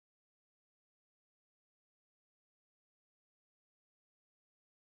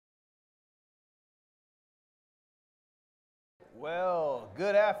Well,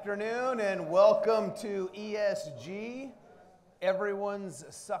 good afternoon and welcome to ESG, Everyone's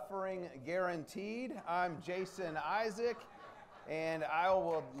Suffering Guaranteed. I'm Jason Isaac, and I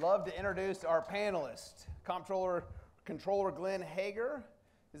would love to introduce our panelist. Comptroller Glenn Hegar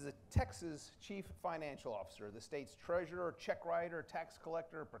is the Texas Chief Financial Officer, the state's treasurer, check writer, tax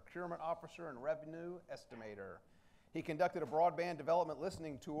collector, procurement officer, and revenue estimator. He conducted a broadband development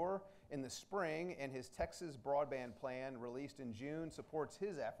listening tour in the spring, and his Texas broadband plan, released in June, supports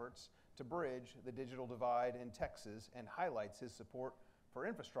his efforts to bridge the digital divide in Texas and highlights his support for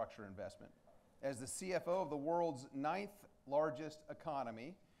infrastructure investment. As the CFO of the world's 9th largest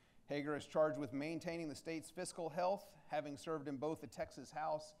economy, Hegar is charged with maintaining the state's fiscal health, having served in both the Texas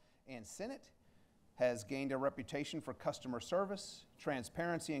House and Senate, has gained a reputation for customer service,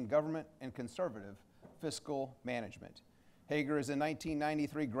 transparency in government, and conservative fiscal management. Hegar is a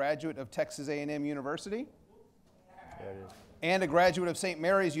 1993 graduate of Texas A&M University and a graduate of St.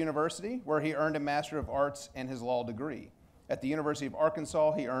 Mary's University, where he earned a Master of Arts and his law degree. At the University of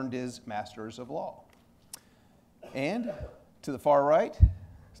Arkansas, he earned his Master's of Law. And to the far right,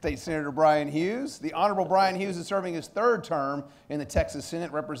 State Senator Bryan Hughes. The Honorable Bryan Hughes is serving his third term in the Texas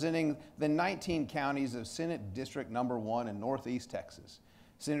Senate, representing the 19 counties of Senate District Number 1 in Northeast Texas.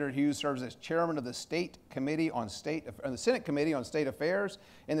 Senator Hughes serves as chairman of the Senate Committee on State Affairs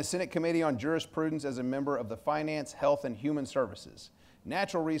and the Senate Committee on Jurisprudence as a member of the Finance, Health, and Human Services,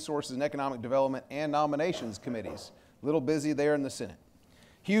 Natural Resources and Economic Development, and Nominations Committees. A little busy there in the Senate.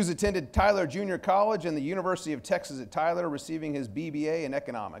 Hughes attended Tyler Junior College and the University of Texas at Tyler, receiving his BBA in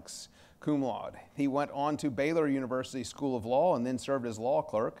economics, cum laude. He went on to Baylor University School of Law and then served as law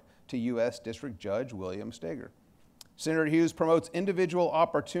clerk to U.S. District Judge William Steger. Senator Hughes promotes individual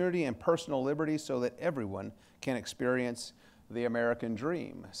opportunity and personal liberty so that everyone can experience the American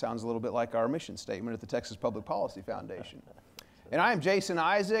dream. Sounds a little bit like our mission statement at the Texas Public Policy Foundation. And I am Jason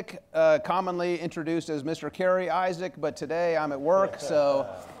Isaac, commonly introduced as Mr. Kerry Isaac, but today I'm at work, so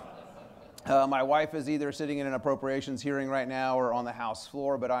my wife is either sitting in an appropriations hearing right now or on the House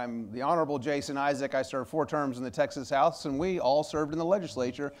floor, but I'm the Honorable Jason Isaac. I served 4 terms in the Texas House, and we all served in the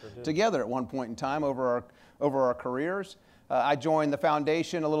legislature together at one point in time over our careers. I joined the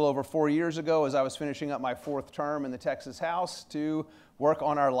foundation a little over 4 years ago as I was finishing up my 4th term in the Texas House to work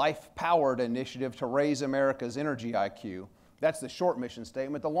on our Life Powered initiative to raise America's energy IQ. That's the short mission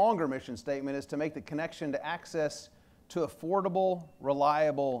statement. The longer mission statement is to make the connection to access to affordable,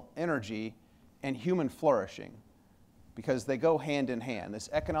 reliable energy and human flourishing, because they go hand in hand. This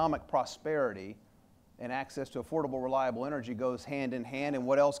economic prosperity and access to affordable, reliable energy goes hand in hand, and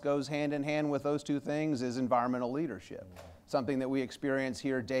what else goes hand in hand with those two things is environmental leadership, something that we experience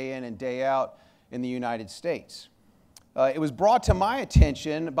here day in and day out in the United States. It was brought to my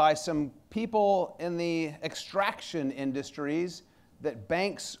attention by some people in the extraction industries that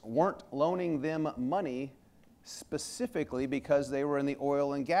banks weren't loaning them money specifically because they were in the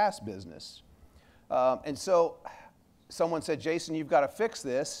oil and gas business. And so someone said, Jason, you've got to fix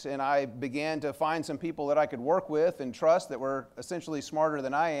this. And I began to find some people that I could work with and trust that were essentially smarter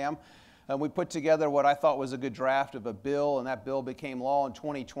than I am. And we put together what I thought was a good draft of a bill, and that bill became law in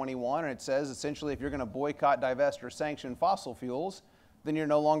 2021. And it says, essentially, if you're going to boycott, divest, or sanction fossil fuels, then you're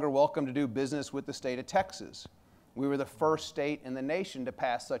no longer welcome to do business with the state of Texas. We were the first state in the nation to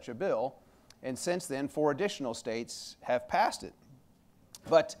pass such a bill. And since then, 4 additional states have passed it.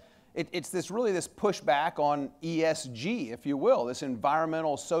 But it's really this pushback on ESG, if you will, this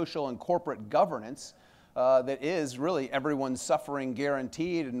environmental, social, and corporate governance that is really everyone's suffering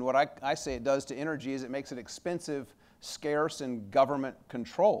guaranteed. And what I say it does to energy is it makes it expensive, scarce, and government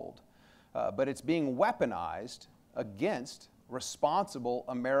controlled. But it's being weaponized against responsible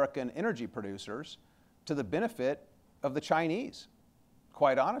American energy producers to the benefit of the Chinese.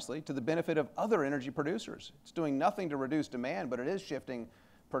 Quite honestly, to the benefit of other energy producers. It's doing nothing to reduce demand, but it is shifting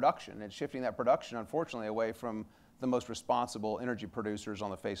production. It's shifting that production, unfortunately, away from the most responsible energy producers on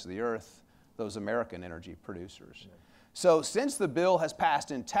the face of the earth, those American energy producers. Yeah. So since the bill has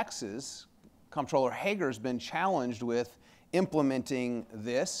passed in Texas, Comptroller Hegar's been challenged with implementing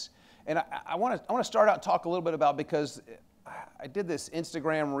this. And I want to start out and talk a little bit about, because I did this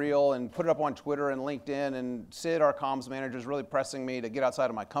Instagram reel and put it up on Twitter and LinkedIn, and Sid, our comms manager, is really pressing me to get outside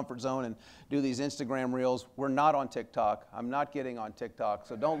of my comfort zone and do these Instagram reels. We're not on TikTok. I'm not getting on TikTok,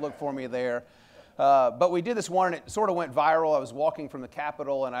 so don't look for me there. But we did this one, and it sort of went viral. I was walking from the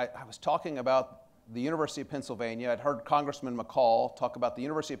Capitol, and I was talking about the University of Pennsylvania. I'd heard Congressman McCall talk about the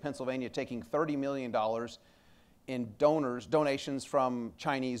University of Pennsylvania taking $30 million in donations from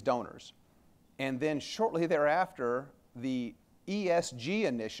Chinese donors. And then shortly thereafter, the ESG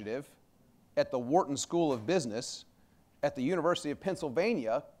initiative at the Wharton School of Business at the University of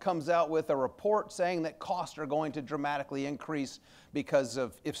Pennsylvania comes out with a report saying that costs are going to dramatically increase because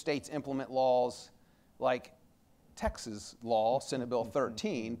of if states implement laws like Texas law, Senate Bill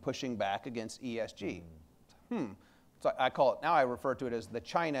 13, pushing back against ESG. So I call it, now I refer to it as the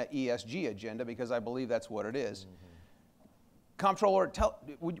China ESG agenda because I believe that's what it is. Comptroller,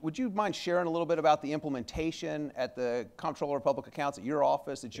 would you mind sharing a little bit about the implementation at the Comptroller of Public Accounts at your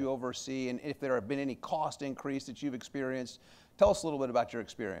office that you oversee, and if there have been any cost increase that you've experienced? Tell us a little bit about your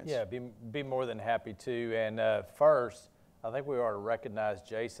experience. Yeah, be more than happy to. And first, I think we ought to recognize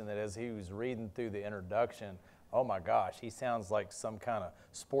Jason, that as he was reading through the introduction, oh my gosh, he sounds like some kind of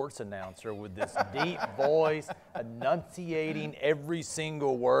sports announcer with this deep voice, enunciating every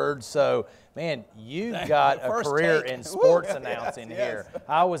single word. So, man, you've got a career in sports announcing here.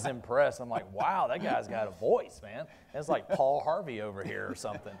 I was impressed. I'm like, wow, that guy's got a voice, man. It's like Paul Harvey over here or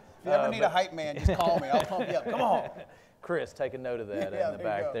something. If you ever need a hype man, just call me. I'll pump you up. Come on. Chris, take a note of that in the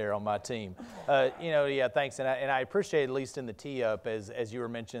back there on my team. Thanks. And I appreciate, at least in the tee-up, as you were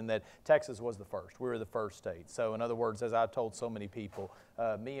mentioning, that Texas was the first. We were the first state. So in other words, as I've told so many people,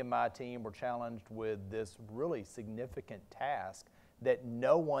 me and my team were challenged with this really significant task that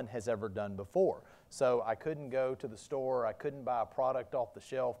no one has ever done before. So I couldn't go to the store, I couldn't buy a product off the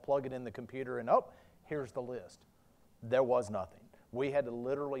shelf, plug it in the computer, and here's the list. There was nothing. We had to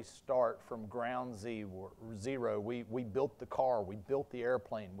literally start from ground zero. We built the car, we built the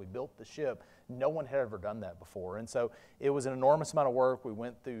airplane, we built the ship. No one had ever done that before. And so it was an enormous amount of work. We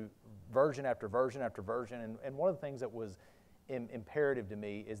went through version after version after version. And one of the things that was imperative to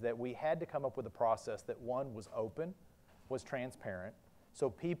me is that we had to come up with a process that, one, was open, was transparent, so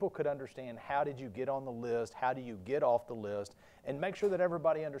people could understand how did you get on the list, how do you get off the list, and make sure that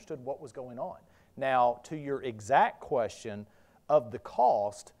everybody understood what was going on. Now, to your exact question of the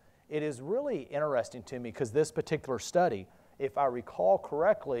cost, it is really interesting to me because this particular study, if I recall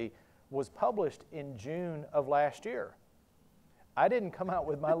correctly, was published in June of last year. I didn't come out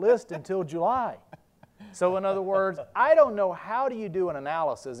with my list until July. So in other words, I don't know how do you do an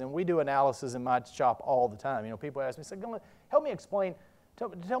analysis, and we do analysis in my shop all the time. You know, people ask me, say, help me explain,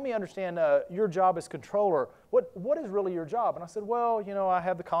 tell me understand your job as controller. What is really your job? And I said, well, you know, I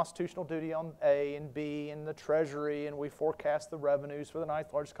have the constitutional duty on A and B and the Treasury, and we forecast the revenues for the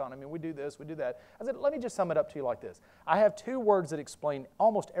ninth largest economy, and we do this, we do that. I said, let me just sum it up to you like this. I have two words that explain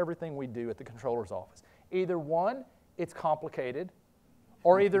almost everything we do at the controller's office. Either one, it's complicated,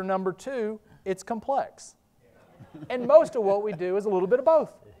 or either number two, it's complex. And most of what we do is a little bit of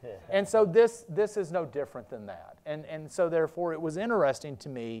both. And so this is no different than that. And so therefore it was interesting to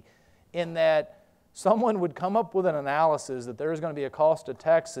me in that someone would come up with an analysis that there is going to be a cost to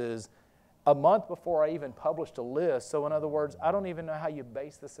Texas a month before I even published a list. So in other words, I don't even know how you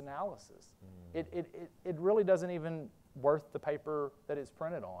base this analysis. It really doesn't even worth the paper that it's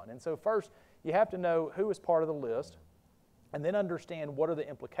printed on. And so first, you have to know who is part of the list, and then understand what are the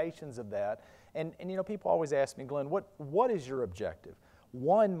implications of that. And you know, people always ask me, Glenn, what is your objective?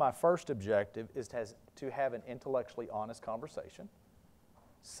 One, my first objective is to have an intellectually honest conversation.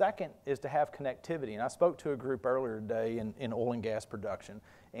 Second is to have connectivity. And I spoke to a group earlier today in oil and gas production,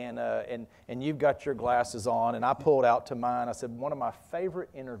 and you've got your glasses on, and I pulled out to mine. I said, one of my favorite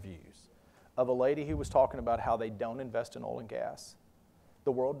interviews of a lady who was talking about how they don't invest in oil and gas.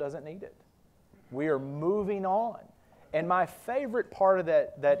 The world doesn't need it. We are moving on. And my favorite part of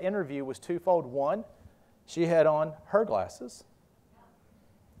that interview was twofold. One, she had on her glasses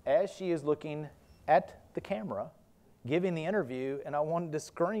as she is looking at the camera, giving the interview, and I wanted to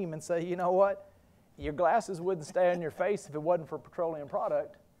scream and say, you know what? Your glasses wouldn't stay on your face if it wasn't for a petroleum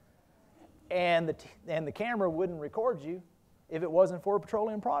product, and the camera wouldn't record you if it wasn't for a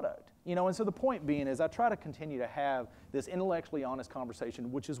petroleum product. You know, and so the point being is I try to continue to have this intellectually honest conversation,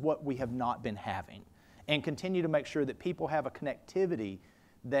 which is what we have not been having, and continue to make sure that people have a connectivity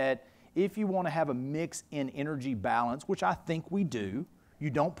that if you want to have a mix in energy balance, which I think we do,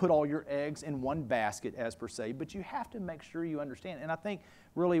 you don't put all your eggs in one basket as per se, but you have to make sure you understand. And I think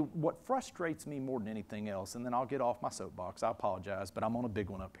really what frustrates me more than anything else, and then I'll get off my soapbox, I apologize, but I'm on a big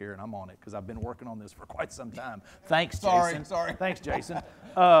one up here and I'm on it because I've been working on this for quite some time. Thanks, Jason. Sorry. Thanks, Jason.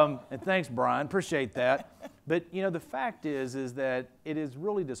 And thanks, Bryan. Appreciate that. But you know, the fact is that it is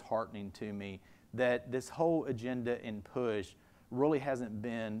really disheartening to me that this whole agenda and push really hasn't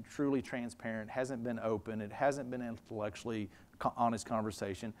been truly transparent, hasn't been open, it hasn't been intellectually honest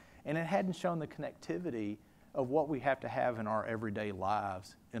conversation, and it hadn't shown the connectivity of what we have to have in our everyday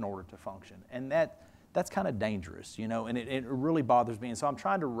lives in order to function. And that's kind of dangerous, you know, and it really bothers me. And so I'm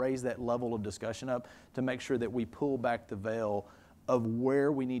trying to raise that level of discussion up to make sure that we pull back the veil of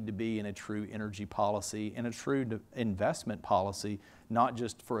where we need to be in a true energy policy and a true investment policy, not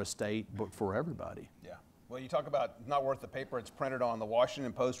just for a state, but for everybody. Yeah. Well, you talk about not worth the paper it's printed on. The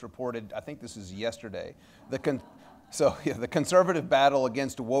Washington Post reported, I think this is yesterday, the conservative battle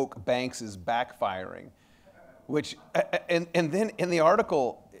against woke banks is backfiring, which, and then in the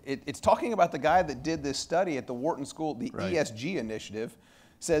article, it's talking about the guy that did this study at the Wharton School, the Right. ESG initiative,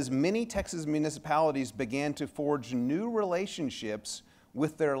 says many Texas municipalities began to forge new relationships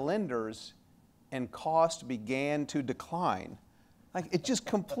with their lenders and cost began to decline. Like, it just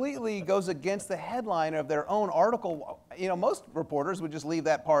completely goes against the headline of their own article. You know, most reporters would just leave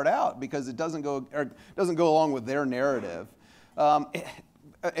that part out because it doesn't go along with their narrative.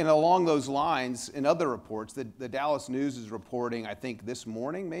 And along those lines, in other reports, the Dallas News is reporting, I think this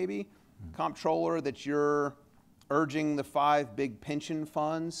morning maybe, Comptroller, that you're urging the 5 big pension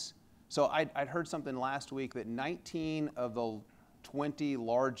funds. So I'd heard something last week that 19 of the 20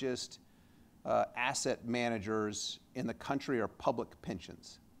 largest asset managers in the country are public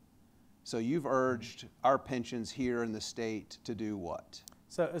pensions. So you've urged our pensions here in the state to do what?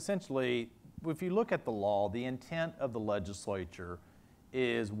 So essentially, if you look at the law, the intent of the legislature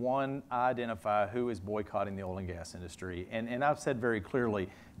is, one, identify who is boycotting the oil and gas industry. And I've said very clearly,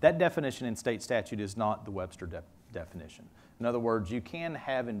 that definition in state statute is not the Webster definition. In other words, you can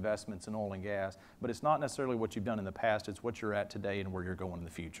have investments in oil and gas, but it's not necessarily what you've done in the past, it's what you're at today and where you're going in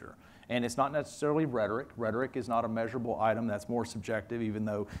the future. And it's not necessarily rhetoric. Rhetoric is not a measurable item, that's more subjective, even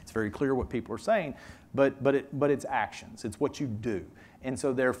though it's very clear what people are saying, but it's actions, it's what you do. And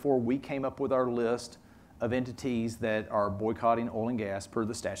so therefore, we came up with our list of entities that are boycotting oil and gas per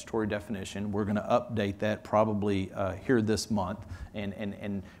the statutory definition. We're going to update that probably here this month,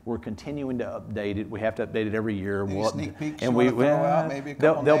 and we're continuing to update it. We have to update it every year. Any sneak peeks and you want to throw out? Maybe a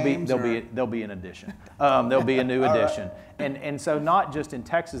couple names? There'll be an addition. There'll be a new addition. Right. And so not just in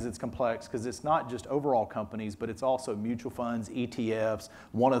Texas it's complex, because it's not just overall companies, but it's also mutual funds, ETFs.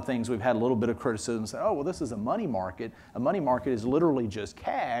 One of the things we've had a little bit of criticism, say, oh, well, this is a money market. A money market is literally just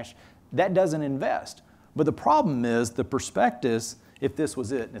cash. That doesn't invest. But the problem is the prospectus, if this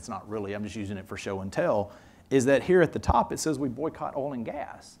was it, and it's not really, I'm just using it for show and tell, is that here at the top it says we boycott oil and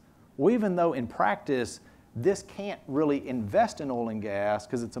gas. Well, even though in practice this can't really invest in oil and gas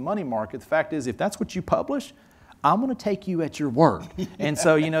because it's a money market, the fact is if that's what you publish, I'm going to take you at your word. Yeah. And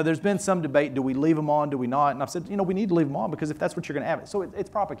so, you know, there's been some debate, do we leave them on, do we not? And I've said, you know, we need to leave them on because if that's what you're going to have. So it's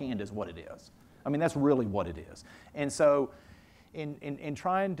propaganda is what it is. I mean, that's really what it is. And so in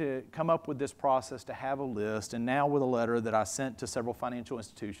trying to come up with this process to have a list, and now with a letter that I sent to several financial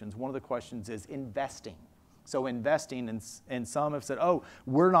institutions, one of the questions is investing. So investing, and some have said, oh,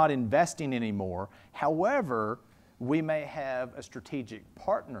 we're not investing anymore. However, we may have a strategic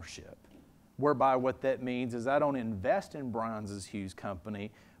partnership, whereby what that means is I don't invest in Bryan's Hughes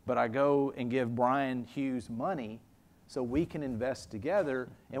company, but I go and give Bryan Hughes money so we can invest together,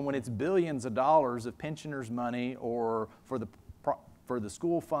 and when it's billions of dollars of pensioners' money or for the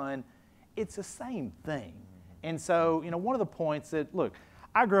school fund, it's the same thing. And so, you know, one of the points that, look,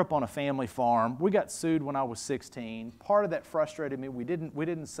 I grew up on a family farm. We got sued when I was 16. Part of that frustrated me. We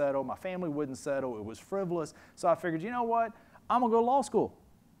didn't settle. My family wouldn't settle. It was frivolous. So I figured, you know what? I'm going to go to law school.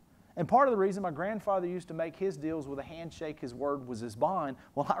 And part of the reason my grandfather used to make his deals with a handshake, his word was his bond,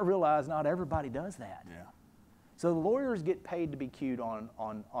 well, I realized not everybody does that. Yeah. So the lawyers get paid to be cute on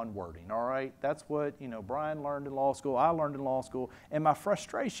wording, all right? That's what, you know, Bryan learned in law school, I learned in law school, and my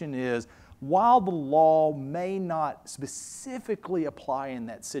frustration is, while the law may not specifically apply in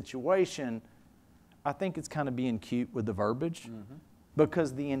that situation, I think it's kind of being cute with the verbiage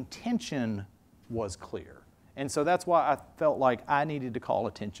because the intention was clear. And so that's why I felt like I needed to call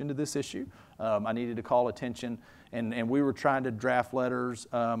attention to this issue. I needed to call attention, and we were trying to draft letters.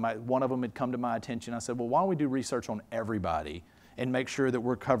 One of them had come to my attention. I said, well, why don't we do research on everybody and make sure that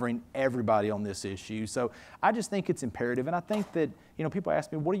we're covering everybody on this issue? So I just think it's imperative, and I think that, you know, people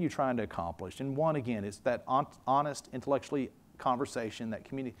ask me, what are you trying to accomplish? And one, again, is that honest, intellectually conversation, that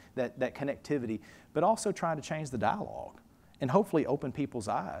community, that connectivity, but also trying to change the dialogue and hopefully open people's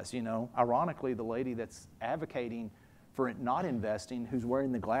eyes. You know, ironically, the lady that's advocating for not investing, who's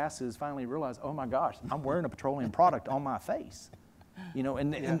wearing the glasses, finally realized, oh my gosh, I'm wearing a petroleum product on my face. You know,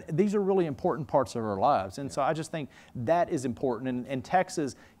 and these are really important parts of our lives. And so I just think that is important. And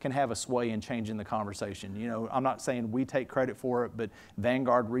Texas can have a sway in changing the conversation. You know, I'm not saying we take credit for it, but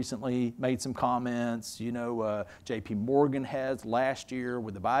Vanguard recently made some comments. You know, JP Morgan has last year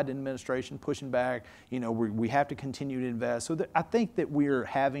with the Biden administration pushing back. You know, we have to continue to invest. So I think that we're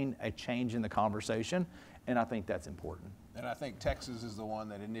having a change in the conversation, and I think that's important. And I think Texas is the one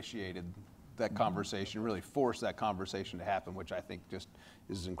that initiated that conversation, really force that conversation to happen, which I think just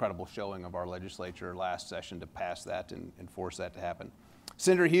is an incredible showing of our legislature last session to pass that and force that to happen.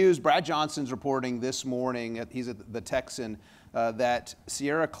 Senator Hughes, Brad Johnson's reporting this morning, he's at the Texan, that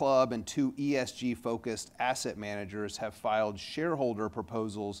Sierra Club and 2 ESG-focused asset managers have filed shareholder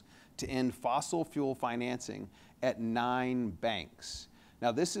proposals to end fossil fuel financing at 9 banks.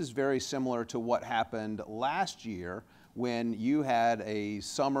 Now, this is very similar to what happened last year when you had a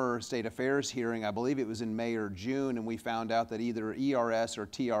summer state affairs hearing. I believe it was in May or June, and we found out that either ERS or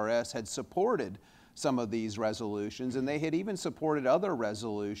TRS had supported some of these resolutions, and they had even supported other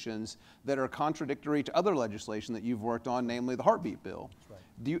resolutions that are contradictory to other legislation that you've worked on, namely the heartbeat bill. That's right.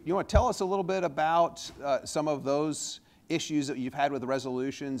 Do you want to tell us a little bit about some of those issues that you've had with the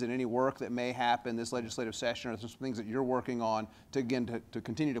resolutions and any work that may happen this legislative session, or some things that you're working on to, again, to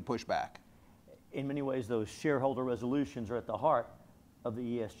continue to push back? In many ways, those shareholder resolutions are at the heart of the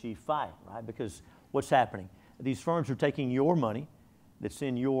ESG fight, right? Because what's happening? These firms are taking your money that's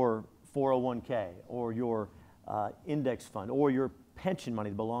in your 401k or your index fund or your pension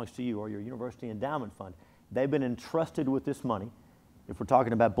money that belongs to you or your university endowment fund. They've been entrusted with this money. If we're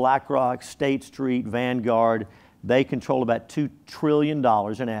talking about BlackRock, State Street, Vanguard, they control about $2 trillion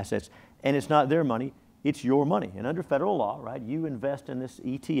in assets, and it's not their money, it's your money. And under federal law, right, you invest in this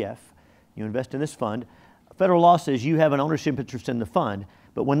ETF, you invest in this fund. Federal law says you have an ownership interest in the fund,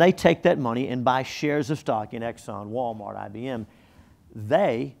 but when they take that money and buy shares of stock in Exxon, Walmart, IBM,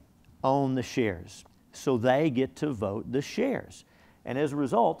 they own the shares. So they get to vote the shares. And as a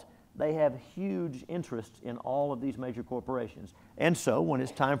result, they have huge interest in all of these major corporations. And so when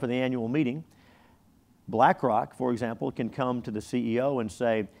it's time for the annual meeting, BlackRock, for example, can come to the CEO and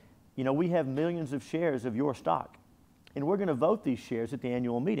say, you know, we have millions of shares of your stock, and we're going to vote these shares at the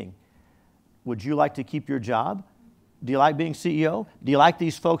annual meeting. Would you like to keep your job? Do you like being CEO? Do you like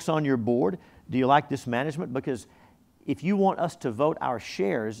these folks on your board? Do you like this management? Because if you want us to vote our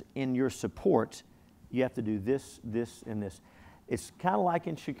shares in your support, you have to do this, this, and this. It's kind of like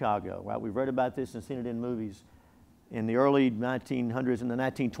in Chicago, right? We've read about this and seen it in movies. In the early 1900s and the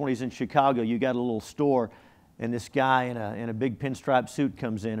 1920s in Chicago, you got a little store, and this guy in a big pinstripe suit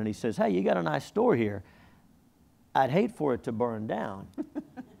comes in, and he says, hey, you got a nice store here. I'd hate for it to burn down.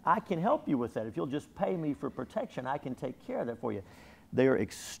 I can help you with that. If you'll just pay me for protection, I can take care of that for you. They are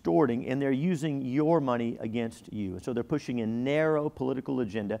extorting, and they're using your money against you. So they're pushing a narrow political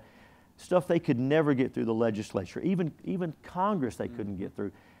agenda, stuff they could never get through the legislature, even Congress they couldn't get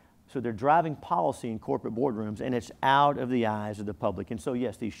through. So they're driving policy in corporate boardrooms, and it's out of the eyes of the public. And so,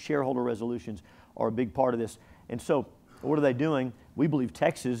 yes, these shareholder resolutions are a big part of this. And so what are they doing? We believe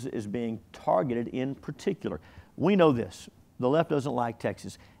Texas is being targeted in particular. We know this. The left doesn't like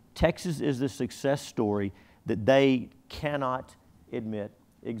Texas. Texas is the success story that they cannot admit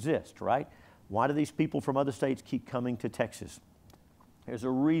exists, right? Why do these people from other states keep coming to Texas? There's a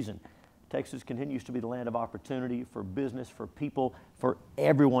reason. Texas continues to be the land of opportunity for business, for people, for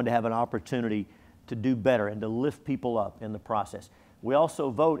everyone to have an opportunity to do better and to lift people up in the process. We also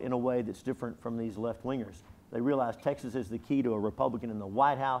vote in a way that's different from these left-wingers. They realize Texas is the key to a Republican in the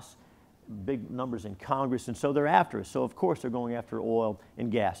White House, big numbers in Congress, and so they're after us. So of course they're going after oil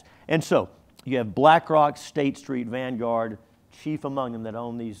and gas. And so you have BlackRock, State Street, Vanguard, chief among them that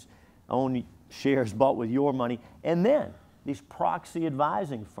own shares bought with your money, and then these proxy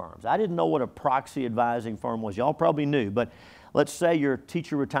advising firms. I didn't know what a proxy advising firm was. Y'all probably knew, but let's say your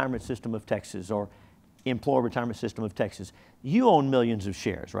Teacher Retirement System of Texas or Employer Retirement System of Texas. You own millions of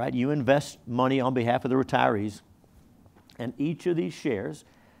shares, right? You invest money on behalf of the retirees, and each of these shares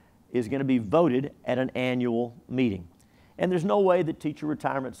is going to be voted at an annual meeting. And there's no way that Teacher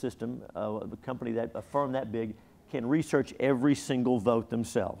Retirement System, a firm that big, can research every single vote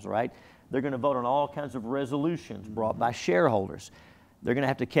themselves, right? They're going to vote on all kinds of resolutions brought by shareholders. They're going to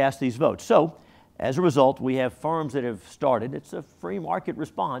have to cast these votes. So, as a result, we have firms that have started. It's a free market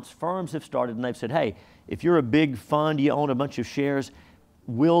response. Firms have started and they've said, hey, if you're a big fund, you own a bunch of shares,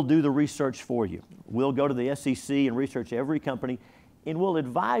 we'll do the research for you. We'll go to the SEC and research every company, and we'll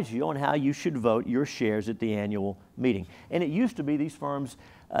advise you on how you should vote your shares at the annual meeting. And it used to be these firms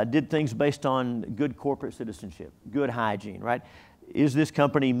did things based on good corporate citizenship, good hygiene, right? Is this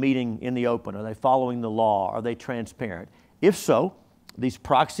company meeting in the open? Are they following the law? Are they transparent? If so, these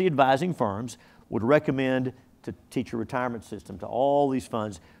proxy advising firms would recommend to Teacher Retirement System, to all these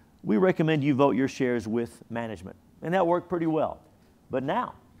funds, we recommend you vote your shares with management. And that worked pretty well. But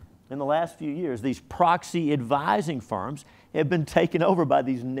now, in the last few years, these proxy advising firms have been taken over by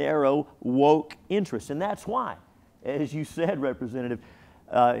these narrow, woke interests. And that's why, as you said, Representative,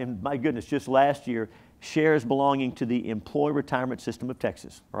 and my goodness, just last year, shares belonging to the Employee Retirement System of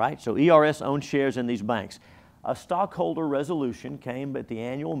Texas, all right? So ERS owns shares in these banks. A stockholder resolution came at the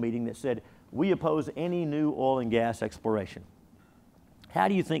annual meeting that said, we oppose any new oil and gas exploration. How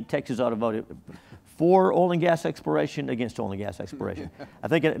do you think Texas ought to vote? For oil and gas exploration, against oil and gas exploration? I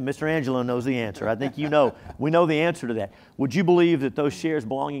think Mr. Angelo knows the answer. I think you know, we know the answer to that. Would you believe that those shares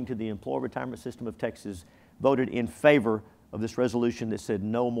belonging to the Employee Retirement System of Texas voted in favor of this resolution that said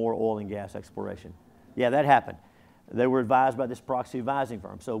no more oil and gas exploration? Yeah, that happened. They were advised by this proxy advising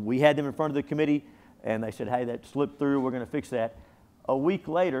firm. So we had them in front of the committee, and they said, hey, that slipped through, we're going to fix that. A week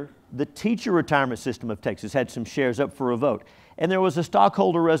later, the Teacher Retirement System of Texas had some shares up for a vote. And there was a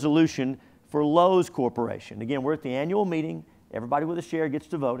stockholder resolution for Lowe's Corporation. Again, we're at the annual meeting, everybody with a share gets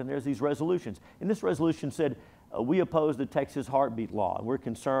to vote, and there's these resolutions. And this resolution said, we oppose the Texas heartbeat law, and we're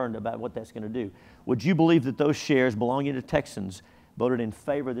concerned about what that's going to do. Would you believe that those shares belonging to Texans voted in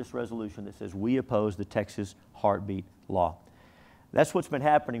favor of this resolution that says we oppose the Texas heartbeat law? That's what's been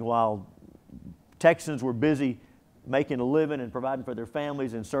happening while Texans were busy making a living and providing for their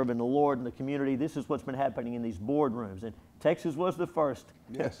families and serving the Lord and the community. This is what's been happening in these boardrooms. And Texas was the first.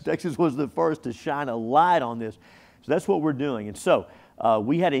 Yes. Texas was the first to shine a light on this. So that's what we're doing. And so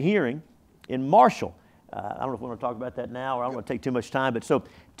we had a hearing in Marshall. I don't know if we want to talk about that now or I don't want to take too much time. But so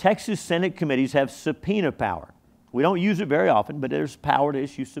Texas Senate committees have subpoena power. We don't use it very often, but there's power to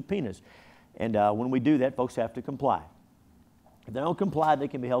issue subpoenas. And when we do that, folks have to comply. If they don't comply, they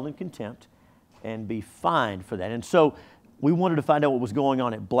can be held in contempt and be fined for that. And so we wanted to find out what was going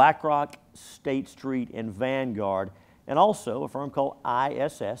on at BlackRock, State Street, and Vanguard, and also a firm called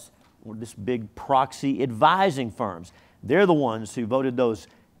ISS, one of this big proxy advising firms. They're the ones who voted those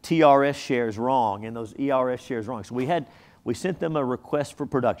TRS shares wrong and those ERS shares wrong. So we sent them a request for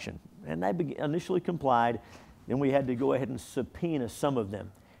production, and they initially complied. Then we had to go ahead and subpoena some of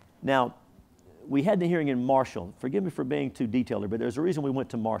them. Now, we had the hearing in Marshall. Forgive me for being too detailed here, but there's a reason we went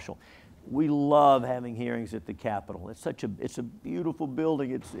to Marshall. We love having hearings at the Capitol. It's a beautiful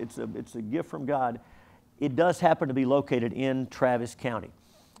building. It's a gift from God. It does happen to be located in Travis County.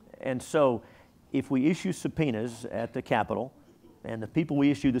 And so if we issue subpoenas at the Capitol and the people we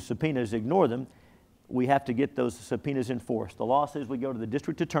issue the subpoenas ignore them, we have to get those subpoenas enforced. The law says we go to the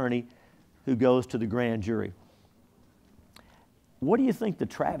district attorney who goes to the grand jury. What do you think the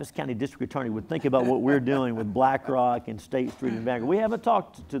Travis County District Attorney would think about what we're doing with BlackRock and State Street and Vanguard? We haven't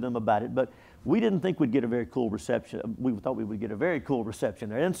talked to them about it, but we didn't think we'd get a very cool reception. We thought we would get a very cool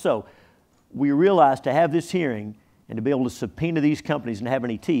reception there. And so we realized to have this hearing and to be able to subpoena these companies and have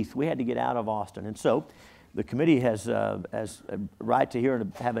any teeth, we had to get out of Austin. And so the committee has a right to hear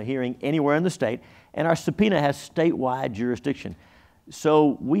and have a hearing anywhere in the state, and our subpoena has statewide jurisdiction.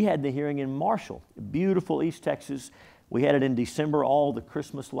 So we had the hearing in Marshall, beautiful East Texas. We had it in December. All the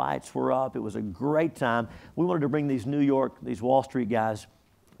Christmas lights were up. It was a great time. We wanted to bring these New York, these Wall Street guys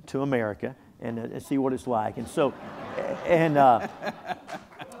to America and see what it's like. And so, yeah,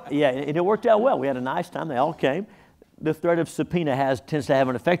 and it worked out well. We had a nice time. They all came. The threat of subpoena tends to have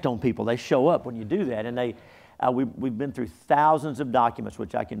an effect on people. They show up when you do that. And we've been through thousands of documents,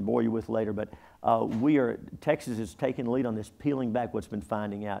 which I can bore you with later, but Texas is taking the lead on this, peeling back what's been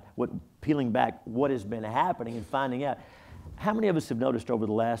finding out, peeling back what has been happening and finding out. How many of us have noticed over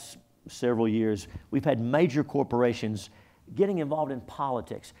the last several years, we've had major corporations getting involved in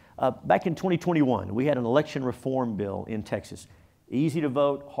politics. Back in 2021, we had an election reform bill in Texas. Easy to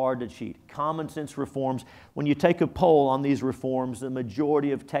vote, hard to cheat. Common sense reforms. When you take a poll on these reforms, the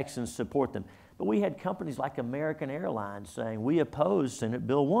majority of Texans support them. But we had companies like American Airlines saying, we oppose Senate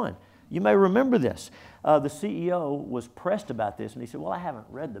Bill 1. You may remember this. The CEO was pressed about this, and he said, well, I haven't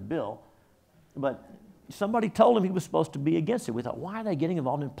read the bill, but somebody told him he was supposed to be against it. We thought, why are they getting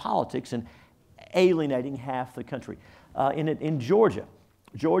involved in politics and alienating half the country? In Georgia,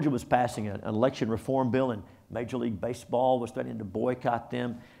 Georgia was passing an election reform bill, and Major League Baseball was threatening to boycott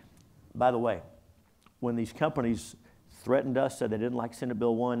them. By the way, when these companies threatened us, said they didn't like Senate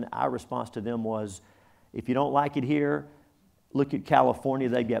Bill 1, our response to them was, if you don't like it here, look at California.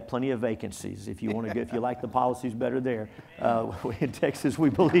 They've got plenty of vacancies. If you want to go, if you like the policies better there. In Texas, we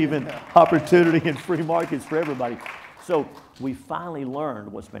believe in opportunity and free markets for everybody. So we finally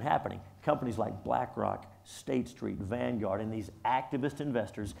learned what's been happening. Companies like BlackRock, State Street, Vanguard, and these activist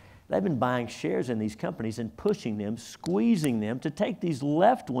investors, they've been buying shares in these companies and pushing them, squeezing them to take these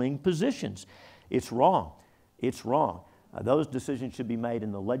left-wing positions. It's wrong. It's wrong. Those decisions should be made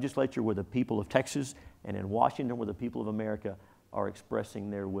in the legislature where the people of Texas and in Washington where the people of America are expressing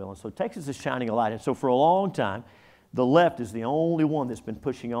their will. And so Texas is shining a light. And so for a long time, the left is the only one that's been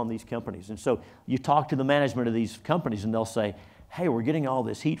pushing on these companies. And so you talk to the management of these companies and they'll say, hey, we're getting all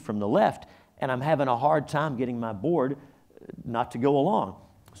this heat from the left. and I'm having a hard time getting my board not to go along.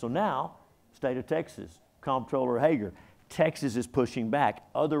 So now, state of Texas, Comptroller Hegar, Texas is pushing back.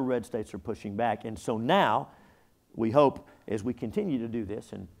 Other red states are pushing back. And so now, we hope, as we continue to do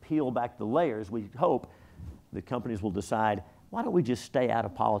this and peel back the layers, we hope that companies will decide, why don't we just stay out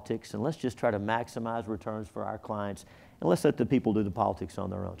of politics and let's just try to maximize returns for our clients and let's let the people do the politics on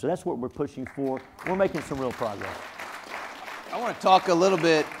their own. So that's what we're pushing for. We're making some real progress. I want to talk a little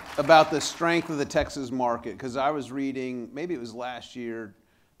bit about the strength of the Texas market, because I was reading, maybe it was last year,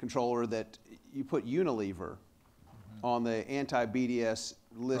 Comptroller, that you put Unilever on the anti-BDS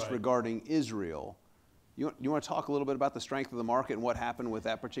list regarding Israel. You want to talk a little bit about the strength of the market and what happened with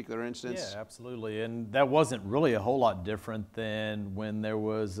that particular instance? Yeah, absolutely. And that wasn't really a whole lot different than when there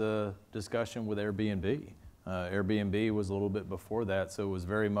was a discussion with Airbnb. Airbnb was a little bit before that, so it was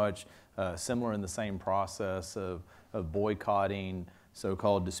very much similar in the same process of boycotting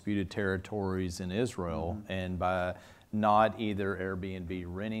so-called disputed territories in Israel, and by not either Airbnb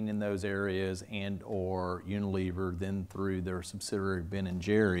renting in those areas and or Unilever then through their subsidiary Ben &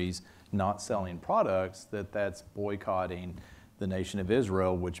 Jerry's not selling products, that's boycotting the nation of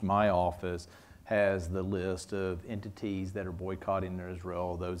Israel, which my office has the list of entities that are boycotting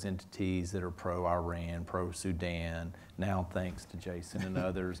Israel, those entities that are pro-Iran, pro-Sudan, now thanks to Jason and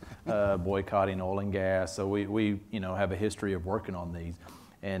others, boycotting oil and gas. So we have a history of working on these.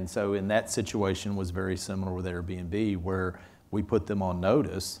 And so in that situation was very similar with Airbnb, where we put them on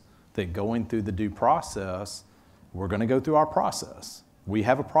notice that going through the due process, we're going to go through our process. We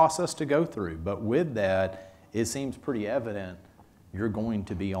have a process to go through, but with that, it seems pretty evident you're going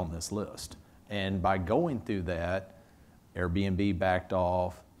to be on this list. And by going through that, Airbnb backed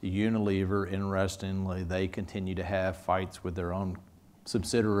off. Unilever, interestingly, they continue to have fights with their own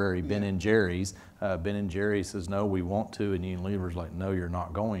subsidiary, Ben & Jerry's. Ben & Jerry's says, no, we want to, and Unilever's like, no, you're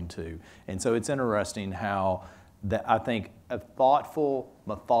not going to. And so it's interesting how that, I think a thoughtful,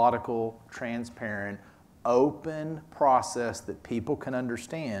 methodical, transparent, open process that people can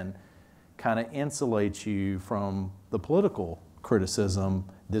understand kind of insulates you from the political criticism.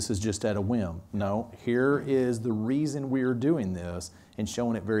 This is just at a whim. No, here is the reason we are doing this, and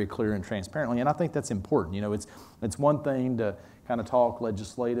showing it very clear and transparently. And I think that's important. You know, it's one thing to kind of talk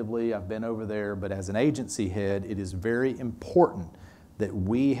legislatively. I've been over there, but as an agency head, it is very important that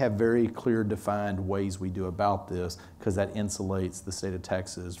we have very clear defined ways we do about this, because that insulates the state of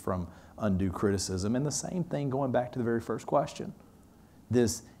Texas from undue criticism. And the same thing going back to the very first question.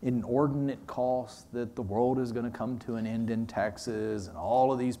 This inordinate cost that the world is going to come to an end in Texas and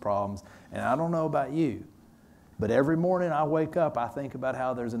all of these problems. And I don't know about you, but every morning I wake up, I think about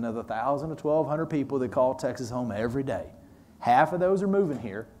how there's another 1,000 to 1,200 people that call Texas home every day. Half of those are moving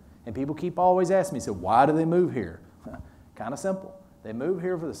here, and people keep always asking me, so why do they move here? Kind of simple. They move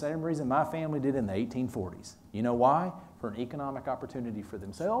here for the same reason my family did in the 1840s. You know why? For an economic opportunity for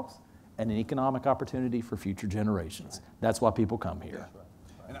themselves and an economic opportunity for future generations. That's why people come here.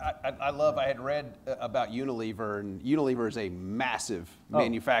 And I had read about Unilever, and Unilever is a massive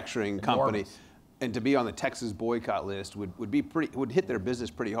manufacturing company. And to be on the Texas boycott list would hit their business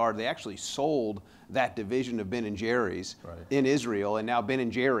pretty hard. They actually sold that division of Ben & Jerry's in Israel, and now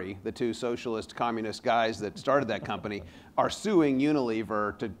Ben & Jerry, the two socialist communist guys that started that company, are suing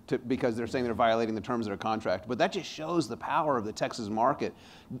Unilever because they're saying they're violating the terms of their contract. But that just shows the power of the Texas market.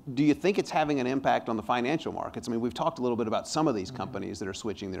 Do you think it's having an impact on the financial markets? I mean, we've talked a little bit about some of these companies that are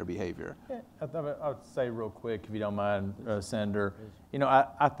switching their behavior. Yeah, I would say real quick, if you don't mind, Senator, you know,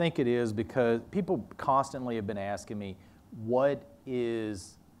 I think it is because people constantly have been asking me, what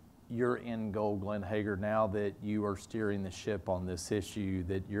is your end goal, Glenn Hegar, now that you are steering the ship on this issue,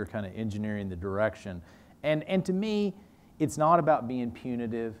 that you're kind of engineering the direction? And to me, it's not about being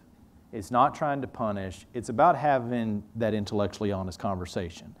punitive. It's not trying to punish. It's about having that intellectually honest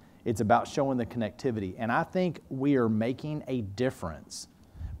conversation. It's about showing the connectivity. And I think we are making a difference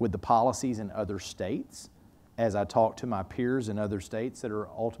with the policies in other states as I talk to my peers in other states that are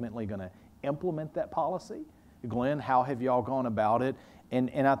ultimately going to implement that policy. Glenn, how have y'all gone about it? And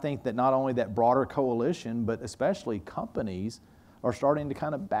I think that not only that broader coalition, but especially companies are starting to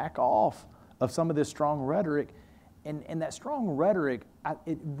kind of back off of some of this strong rhetoric. And that strong rhetoric,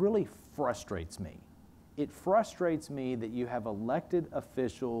 it really frustrates me. It frustrates me that you have elected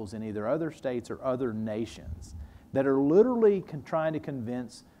officials in either other states or other nations that are literally trying to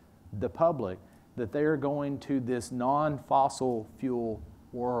convince the public that they are going to this non-fossil fuel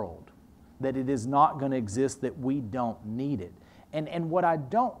world, that it is not going to exist, that we don't need it. And what I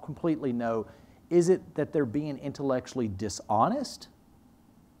don't completely know, is it that they're being intellectually dishonest,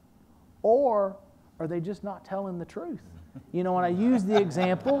 or are they just not telling the truth? You know, when I use the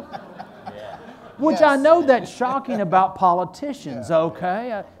example, which Yes. I know that's shocking about politicians,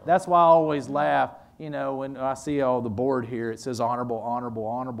 okay? That's why I always laugh, you know, when I see all the board here, it says honorable, honorable,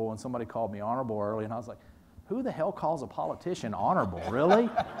 honorable, and somebody called me honorable early, and I was like, who the hell calls a politician honorable, really?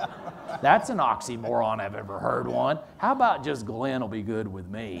 That's an oxymoron I've ever heard one. How about just Glenn will be good with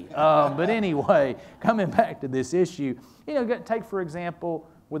me? But anyway, coming back to this issue, you know, take for example,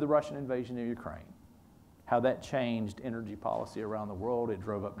 with the Russian invasion of Ukraine, how that changed energy policy around the world. It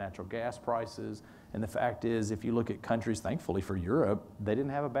drove up natural gas prices. And the fact is, if you look at countries, thankfully for Europe, they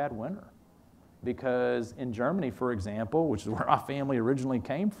didn't have a bad winter. Because in Germany, for example, which is where my family originally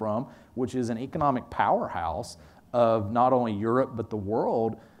came from, which is an economic powerhouse of not only Europe but the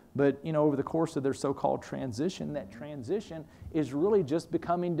world, but you know, over the course of their so-called transition, that transition is really just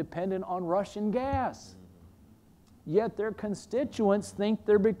becoming dependent on Russian gas. Yet their constituents think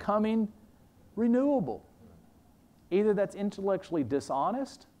they're becoming renewable. Either that's intellectually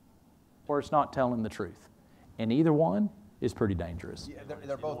dishonest or it's not telling the truth. And either one is pretty dangerous. Yeah,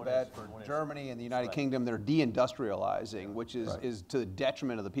 they're both bad for Germany and the United Kingdom. They're deindustrializing, which is to the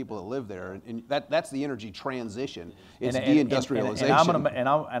detriment of the people that live there. And that's the energy transition. It's deindustrialization.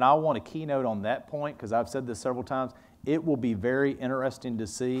 And I want a keynote on that point, because I've said this several times. It will be very interesting to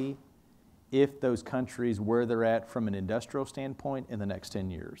see if those countries, where they're at from an industrial standpoint in the next 10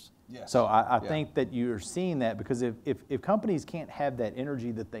 years. Yes. So I think that you're seeing that, because if companies can't have that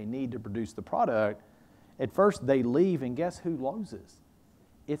energy that they need to produce the product, at first they leave, and guess who loses?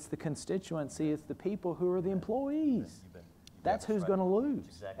 It's the constituency, it's the people who are the employees. That's who's going to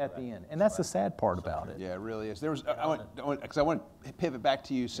lose at the end. And that's the sad part about it. Yeah, it really is. I want to pivot back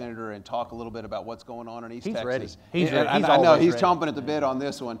to you, Senator, and talk a little bit about what's going on in East Texas. Ready. He's ready. I know he's chomping at the bit on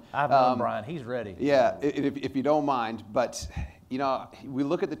this one. I've known Bryan. He's ready. Yeah, if you don't mind. But, you know, we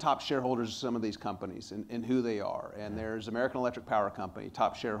look at the top shareholders of some of these companies and who they are. And there's American Electric Power Company,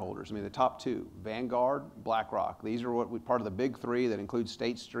 top shareholders. I mean, the top two, Vanguard, BlackRock. These are part of the big three that include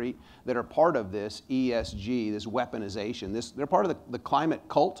State Street that are part of this ESG, this weaponization. They're part of the climate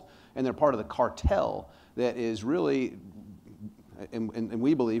cult, and they're part of the cartel that is really, and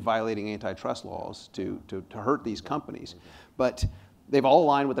we believe, violating antitrust laws to hurt these companies. But they've all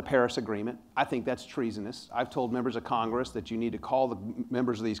aligned with the Paris Agreement. I think that's treasonous. I've told members of Congress that you need to call the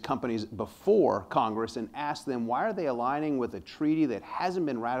members of these companies before Congress and ask them, why are they aligning with a treaty that hasn't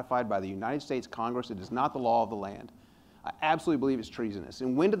been ratified by the United States Congress? It is not the law of the land. I absolutely believe it's treasonous.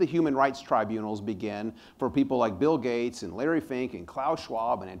 And when do the human rights tribunals begin for people like Bill Gates and Larry Fink and Klaus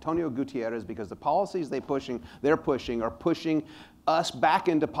Schwab and Antonio Gutierrez? Because the policies they're pushing are pushing us back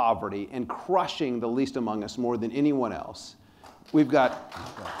into poverty and crushing the least among us more than anyone else. We've got,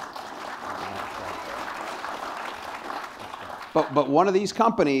 but one of these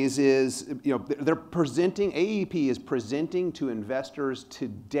companies is, you know, they're presenting, AEP is presenting to investors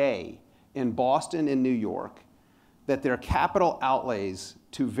today in Boston and New York that their capital outlays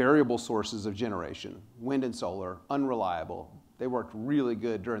to variable sources of generation, wind and solar, unreliable. They worked really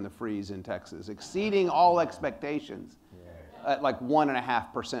good during the freeze in Texas, exceeding all expectations at like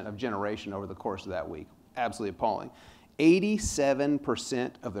 1.5% of generation over the course of that week. Absolutely appalling.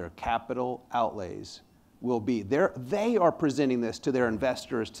 87% of their capital outlays will be there. They are presenting this to their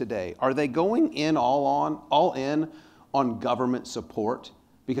investors today. Are they going in all in on government support?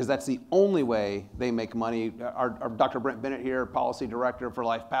 Because that's the only way they make money. Our Dr. Brent Bennett here, Policy Director for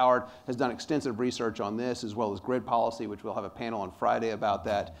Life Powered, has done extensive research on this, as well as grid policy, which we'll have a panel on Friday about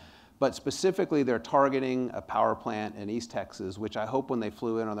that. But specifically, they're targeting a power plant in East Texas, which I hope when they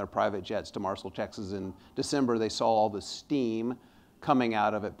flew in on their private jets to Marshall, Texas in December, they saw all the steam coming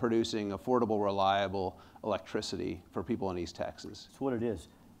out of it, producing affordable, reliable electricity for people in East Texas. That's what it is.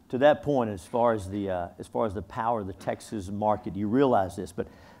 To that point, as far as the power of the Texas market, you realize this, but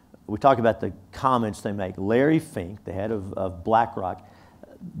we talk about the comments they make. Larry Fink, the head of BlackRock,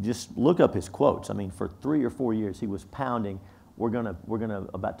 just look up his quotes. I mean, for 3 or 4 years, he was pounding, we're gonna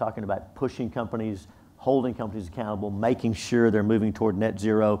talking about pushing companies, holding companies accountable, making sure they're moving toward net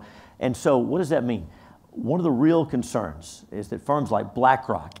zero. And so what does that mean? One of the real concerns is that firms like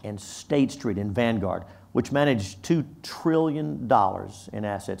BlackRock and State Street and Vanguard, which manage $2 trillion in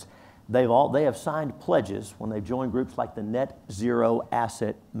assets, they have signed pledges when they've joined groups like the Net Zero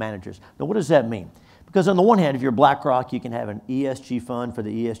Asset Managers. Now, what does that mean? Because on the one hand, if you're BlackRock, you can have an ESG fund for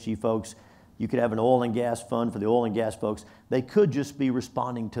the ESG folks. You could have an oil and gas fund for the oil and gas folks. They could just be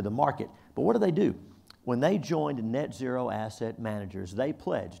responding to the market. But what do? When they joined Net Zero Asset Managers, they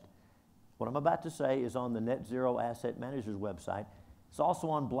pledged. What I'm about to say is on the Net Zero Asset Managers website. It's also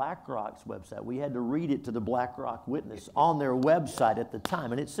on BlackRock's website. We had to read it to the BlackRock witness on their website at the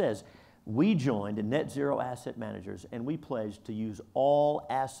time. And it says, we joined Net Zero Asset Managers and we pledged to use all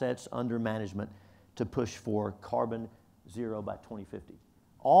assets under management to push for carbon zero by 2050.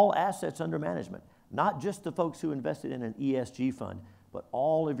 All assets under management, not just the folks who invested in an ESG fund, but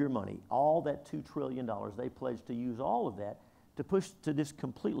all of your money, all that $2 trillion, they pledged to use all of that to push to this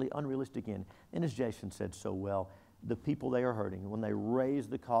completely unrealistic end. And as Jason said so well, the people they are hurting, when they raise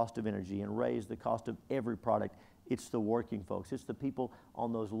the cost of energy and raise the cost of every product, it's the working folks. It's the people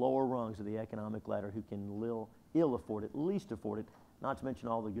on those lower rungs of the economic ladder who can ill afford it, least afford it, not to mention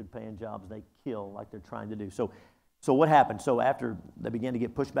all the good paying jobs they kill like they're trying to do. So what happened? So after they began to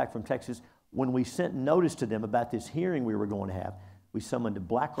get pushback from Texas, when we sent notice to them about this hearing we were going to have, we summoned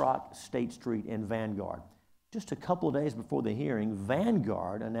BlackRock, State Street, and Vanguard. Just a couple of days before the hearing,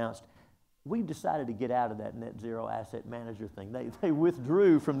 Vanguard announced, we've decided to get out of that net zero asset manager thing. They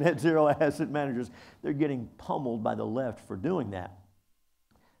withdrew from net zero asset managers. They're getting pummeled by the left for doing that.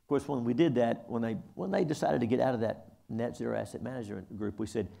 Of course, when we did that, when they decided to get out of that net zero asset management group, we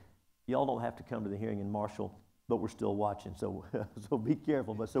said, y'all don't have to come to the hearing in Marshall, but we're still watching, so be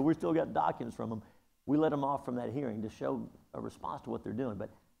careful. But so we still got documents from them. We let them off from that hearing to show a response to what they're doing. But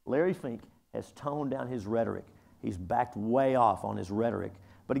Larry Fink has toned down his rhetoric. He's backed way off on his rhetoric.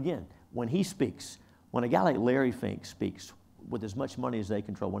 But again, when he speaks, when a guy like Larry Fink speaks with as much money as they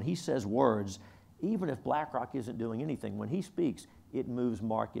control, when he says words, even if BlackRock isn't doing anything, when he speaks, it moves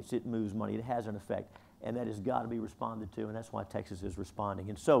markets, it moves money, it has an effect. And that has got to be responded to, and that's why Texas is responding.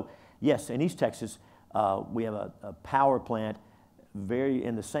 And so, yes, in East Texas, we have a power plant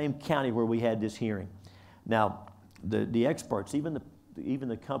in the same county where we had this hearing. Now, the experts, even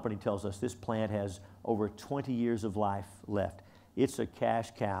the company tells us this plant has over 20 years of life left. It's a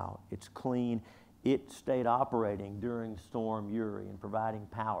cash cow. It's clean. It stayed operating during Storm Uri and providing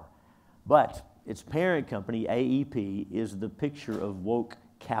power. But its parent company, AEP, is the picture of woke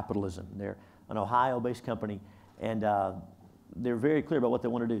capitalism. They're an Ohio-based company, and they're very clear about what they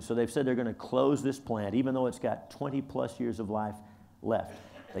want to do. So they've said they're going to close this plant, even though it's got 20-plus years of life left.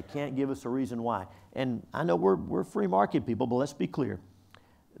 They can't give us a reason why. And I know we're free market people, but let's be clear.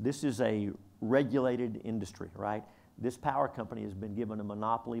 This is a regulated industry, right? This power company has been given a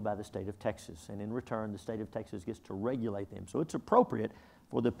monopoly by the state of Texas, and in return, the state of Texas gets to regulate them. So it's appropriate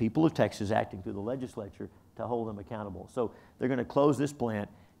for the people of Texas acting through the legislature to hold them accountable. So they're going to close this plant,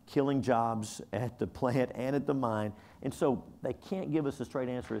 killing jobs at the plant and at the mine. And so they can't give us a straight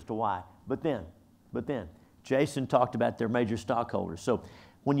answer as to why. But then, Jason talked about their major stockholders. So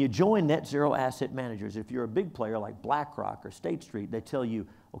when you join net zero asset managers, if you're a big player like BlackRock or State Street, they tell you,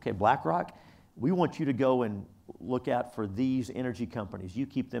 okay, BlackRock, we want you to go and look out for these energy companies. You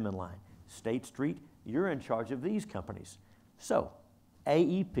keep them in line. State Street, you're in charge of these companies. So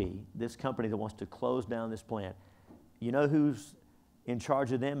AEP, this company that wants to close down this plant, you know who's in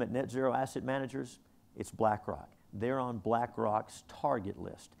charge of them at Net Zero Asset Managers? It's BlackRock. They're on BlackRock's target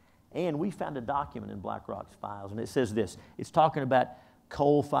list. And we found a document in BlackRock's files, and it says this. It's talking about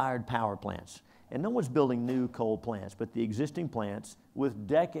coal-fired power plants. And no one's building new coal plants, but the existing plants with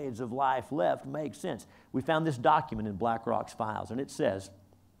decades of life left make sense. We found this document in BlackRock's files, and it says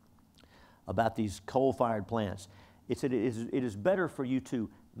about these coal-fired plants, it said it is better for you to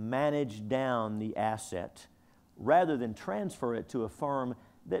manage down the asset rather than transfer it to a firm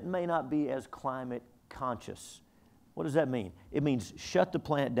that may not be as climate conscious. What does that mean? It means shut the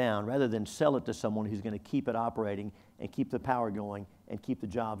plant down rather than sell it to someone who's going to keep it operating and keep the power going and keep the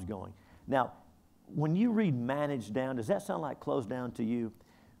jobs going. Now, when you read manage down, does that sound like close down to you?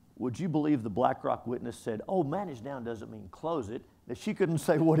 Would you believe the BlackRock witness said, oh, manage down doesn't mean close it, that she couldn't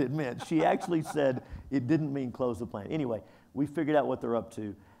say what it meant. She actually said it didn't mean close the plant. Anyway, we figured out what they're up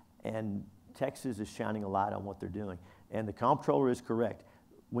to, and Texas is shining a light on what they're doing. And the Comptroller is correct.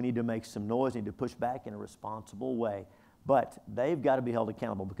 We need to make some noise, we need to push back in a responsible way. But they've got to be held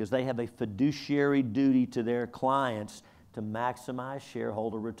accountable because they have a fiduciary duty to their clients to maximize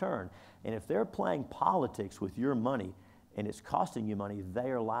shareholder return. And if they're playing politics with your money and it's costing you money, they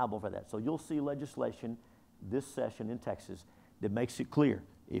are liable for that. So you'll see legislation this session in Texas that makes it clear.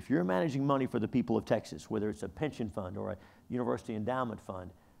 If you're managing money for the people of Texas, whether it's a pension fund or a university endowment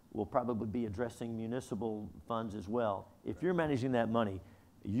fund, we'll probably be addressing municipal funds as well. If you're managing that money,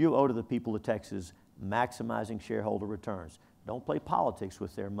 you owe to the people of Texas maximizing shareholder returns. Don't play politics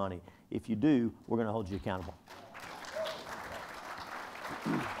with their money. If you do, we're going to hold you accountable.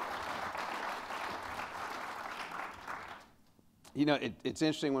 You know, it's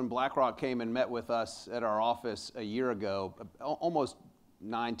interesting when BlackRock came and met with us at our office a year ago, almost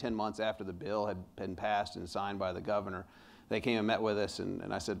 9-10 months after the bill had been passed and signed by the governor. They came and met with us,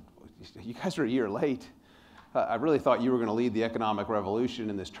 and I said, you guys are a year late. I really thought you were going to lead the economic revolution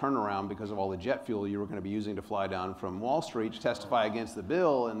in this turnaround because of all the jet fuel you were going to be using to fly down from Wall Street to testify against the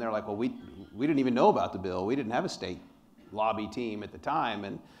bill. And they're like, well, we didn't even know about the bill. We didn't have a state lobby team at the time.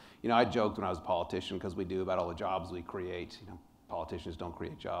 And, I joked when I was a politician, because we do, about all the jobs we create. Politicians don't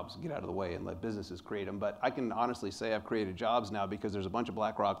create jobs. Get out of the way and let businesses create them. But I can honestly say I've created jobs now because there's a bunch of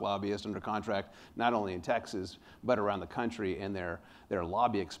BlackRock lobbyists under contract, not only in Texas, but around the country, and their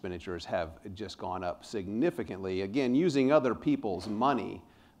lobby expenditures have just gone up significantly. Again, using other people's money,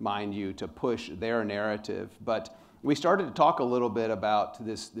 mind you, to push their narrative. But we started to talk a little bit about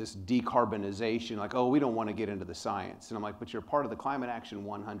this decarbonization, like, oh, we don't want to get into the science. And I'm like, but you're part of the Climate Action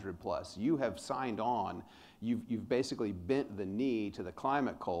 100 plus. You have signed on. You've basically bent the knee to the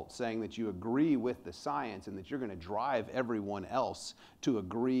climate cult, saying that you agree with the science and that you're going to drive everyone else to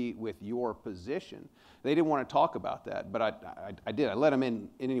agree with your position. They didn't want to talk about that, but I did. I let them in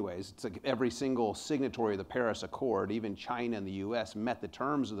anyways. It's like every single signatory of the Paris Accord, even China and the US, met the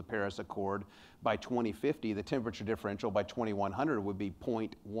terms of the Paris Accord. By 2050, the temperature differential by 2100 would be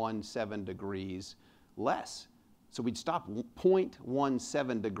 0.17 degrees less. So we'd stop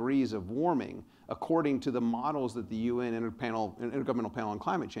 0.17 degrees of warming, according to the models that the UN Intergovernmental Panel on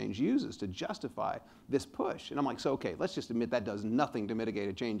Climate Change uses to justify this push. And I'm like, so okay, let's just admit that does nothing to mitigate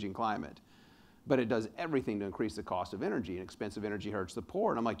a changing climate, but it does everything to increase the cost of energy, and expensive energy hurts the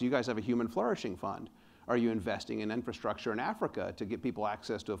poor. And I'm like, do you guys have a human flourishing fund? Are you investing in infrastructure in Africa to get people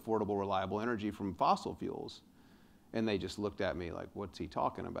access to affordable, reliable energy from fossil fuels? And they just looked at me like, what's he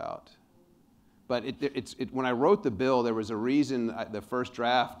talking about? But when I wrote the bill, there was a reason. The first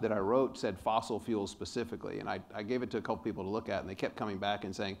draft that I wrote said fossil fuels specifically, and I gave it to a couple people to look at, and they kept coming back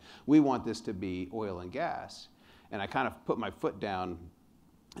and saying, we want this to be oil and gas. And I kind of put my foot down,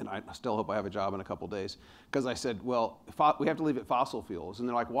 and I still hope I have a job in a couple days, because I said, well, we have to leave it fossil fuels. And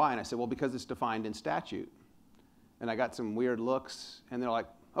they're like, why? And I said, well, because it's defined in statute. And I got some weird looks, and they're like,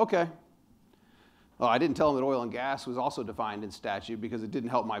 okay. Well, I didn't tell them that oil and gas was also defined in statute because it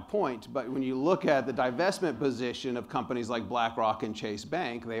didn't help my point. But when you look at the divestment position of companies like BlackRock and Chase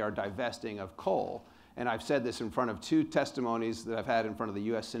Bank, they are divesting of coal. And I've said this in front of 2 testimonies that I've had in front of the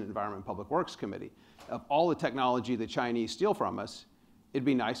U.S. Senate Environment and Public Works Committee. Of all the technology the Chinese steal from us, it'd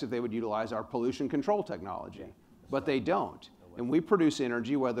be nice if they would utilize our pollution control technology. But they don't. And we produce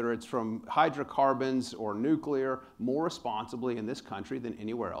energy, whether it's from hydrocarbons or nuclear, more responsibly in this country than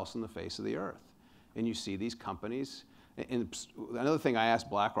anywhere else on the face of the earth. And you see these companies. And another thing I asked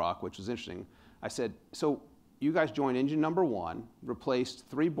BlackRock, which was interesting, I said, so you guys joined engine number 1, replaced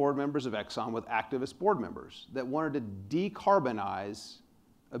 3 board members of Exxon with activist board members that wanted to decarbonize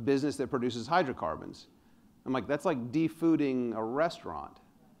a business that produces hydrocarbons. I'm like, that's like defooding a restaurant.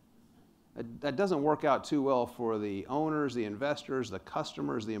 That doesn't work out too well for the owners, the investors, the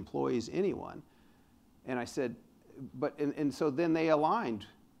customers, the employees, anyone. And I said, and so then they aligned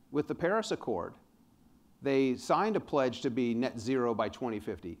with the Paris Accord. They signed a pledge to be net zero by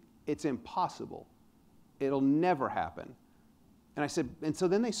 2050. It's impossible. It'll never happen. And I said, and so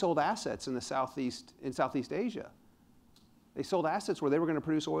then they sold assets in Southeast Asia. They sold assets where they were going to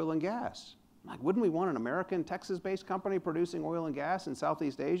produce oil and gas. I'm like, wouldn't we want an American, Texas-based company producing oil and gas in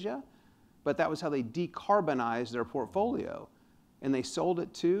Southeast Asia? But that was how they decarbonized their portfolio. And they sold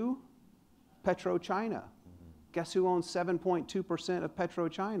it to PetroChina. Guess who owns 7.2% of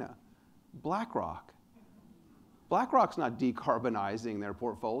PetroChina? BlackRock. BlackRock's not decarbonizing their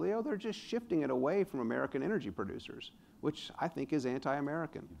portfolio. They're just shifting it away from American energy producers, which I think is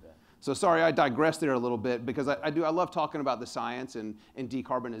anti-American. So sorry, I digressed there a little bit because I love talking about the science and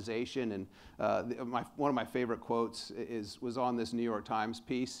decarbonization. And one of my favorite quotes was on this New York Times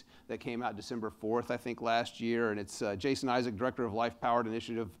piece that came out December 4th, I think, last year. And it's Jason Isaac, Director of Life Powered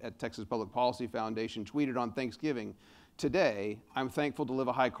Initiative at Texas Public Policy Foundation, tweeted on Thanksgiving, "Today, I'm thankful to live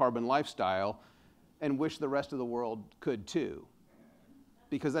a high carbon lifestyle and wish the rest of the world could too."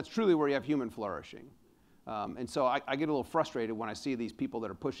 Because that's truly where you have human flourishing. And so I get a little frustrated when I see these people that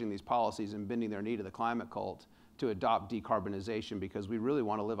are pushing these policies and bending their knee to the climate cult to adopt decarbonization, because we really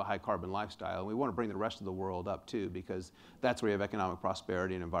want to live a high carbon lifestyle, and we want to bring the rest of the world up too, because that's where you have economic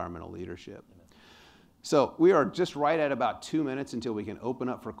prosperity and environmental leadership. So we are just right at about 2 minutes until we can open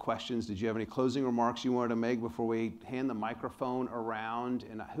up for questions. Did you have any closing remarks you wanted to make before we hand the microphone around?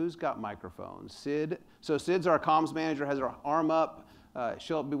 And who's got microphones? Sid. So Sid's our comms manager, has her arm up.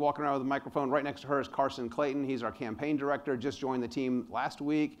 She'll be walking around with a microphone. Right next to her is Carson Clayton. He's our campaign director, just joined the team last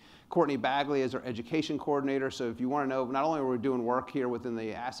week. Courtney Bagley is our education coordinator. So if you want to know, not only are we doing work here within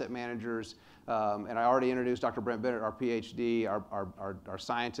the asset managers, and I already introduced Dr. Brent Bennett, our PhD, our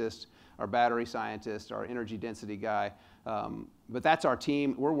scientist, our battery scientist, our energy density guy. But that's our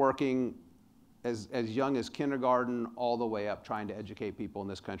team. We're working as young as kindergarten all the way up, trying to educate people in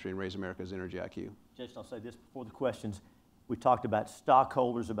this country and raise America's energy IQ. Jason, I'll say this before the questions. We talked about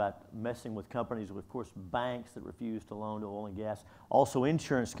stockholders, about messing with companies, with, of course, banks that refuse to loan to oil and gas. Also,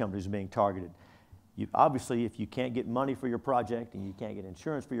 insurance companies being targeted. Obviously, if you can't get money for your project and you can't get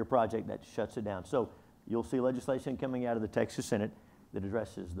insurance for your project, that shuts it down. So you'll see legislation coming out of the Texas Senate that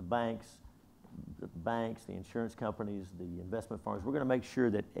addresses the banks, the insurance companies, the investment firms. We're going to make sure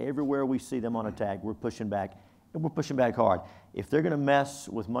that everywhere we see them on attack, we're pushing back, and we're pushing back hard. If they're going to mess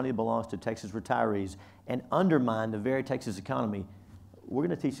with money that belongs to Texas retirees and undermine the very Texas economy, we're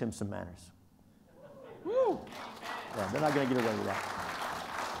going to teach them some manners. Woo! Yeah, they're not going to get away with that.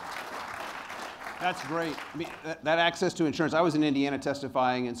 That's great. I mean, that access to insurance. I was in Indiana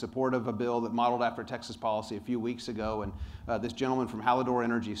testifying in support of a bill that modeled after Texas policy a few weeks ago, and this gentleman from Hallador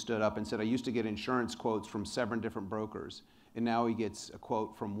Energy stood up and said, I used to get insurance quotes from 7 different brokers, and now he gets a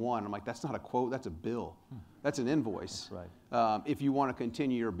quote from one. I'm like, that's not a quote, that's a bill. That's an invoice. Right. If you want to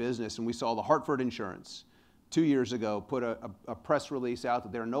continue your business. And we saw the Hartford Insurance 2 years ago put a press release out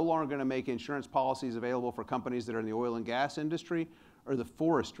that they're no longer going to make insurance policies available for companies that are in the oil and gas industry or the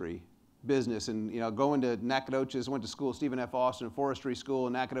forestry business. And going to Nacogdoches, went to school, Stephen F. Austin Forestry School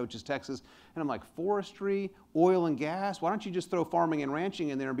in Nacogdoches, Texas, and I'm like, forestry, oil and gas, why don't you just throw farming and ranching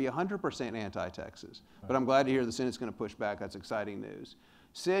in there and be 100% anti-Texas? Right. But I'm glad to hear the Senate's going to push back. That's exciting news.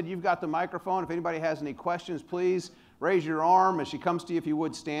 Sid, you've got the microphone. If anybody has any questions, please raise your arm. As she comes to you, if you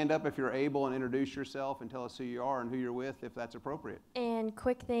would stand up if you're able and introduce yourself and tell us who you are and who you're with, if that's appropriate. And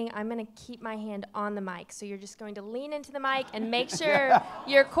quick thing, I'm going to keep my hand on the mic. So you're just going to lean into the mic and make sure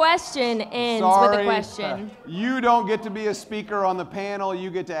your question ends with a question. You don't get to be a speaker on the panel.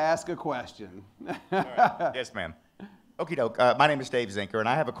 You get to ask a question. All right. Yes, ma'am. Okie doke. My name is Dave Zinker, and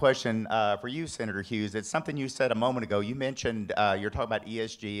I have a question for you, Senator Hughes. It's something you said a moment ago. You mentioned you're talking about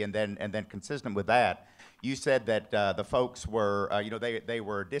ESG, and then consistent with that, you said that the folks were, they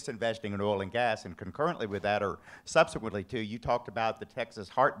were disinvesting in oil and gas, and concurrently with that, or subsequently to, you talked about the Texas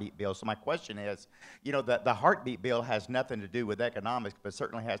Heartbeat Bill. So my question is, the Heartbeat Bill has nothing to do with economics, but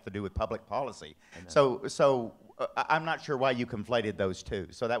certainly has to do with public policy. So I'm not sure why you conflated those two.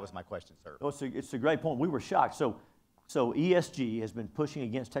 So that was my question, sir. Well, it's a great point. We were shocked. So ESG has been pushing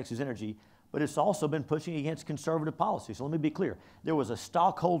against Texas Energy, but it's also been pushing against conservative policy. So let me be clear. There was a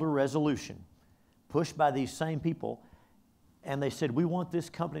stockholder resolution pushed by these same people, and they said, we want this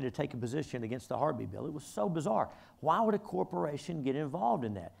company to take a position against the Heartbeat Bill. It was so bizarre. Why would a corporation get involved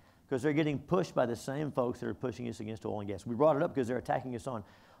in that? Because they're getting pushed by the same folks that are pushing us against oil and gas. We brought it up because they're attacking us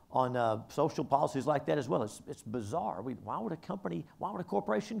on social policies like that as well. It's bizarre. Why would a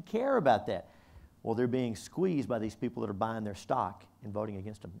corporation care about that? Well, they're being squeezed by these people that are buying their stock and voting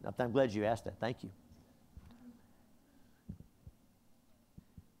against them. I'm glad you asked that. Thank you.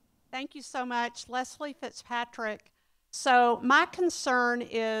 Thank you so much. Leslie Fitzpatrick. So my concern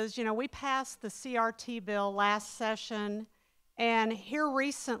is, we passed the CRT bill last session, and here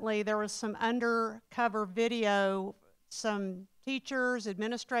recently there was some undercover video, some teachers,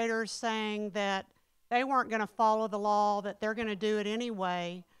 administrators saying that they weren't going to follow the law, that they're going to do it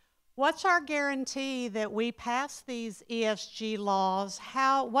anyway. What's our guarantee that we pass these ESG laws?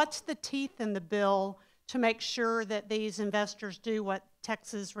 What's the teeth in the bill to make sure that these investors do what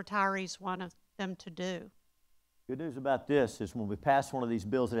Texas retirees want them to do? Good news about this is when we pass one of these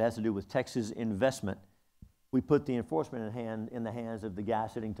bills that has to do with Texas investment, we put the enforcement in the hands of the guy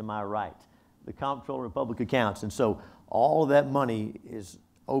sitting to my right, the Comptroller of Public Accounts. And so all of that money is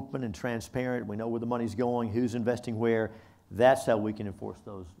open and transparent. We know where the money's going, who's investing where. That's how we can enforce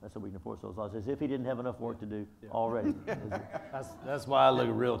those. That's how we can enforce those laws. As if he didn't have enough work to do already. That's why I look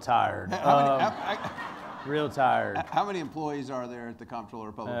real tired. Real tired. How many employees are there at the Comptroller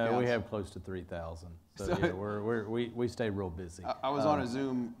of Public Accounts? We have close to 3,000. So yeah, we stay real busy. I was on a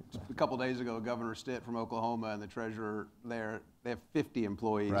Zoom a couple days ago. Governor Stitt from Oklahoma and the treasurer there. They have 50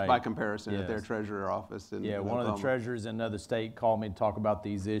 employees by comparison at their treasurer office. In one Oklahoma. of the treasurers in another state called me to talk about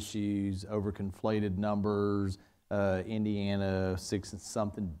these issues, overconflated numbers. Indiana,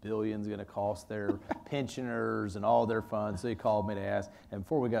 $6-something billion is going to cost their pensioners and all their funds. So he called me to ask. And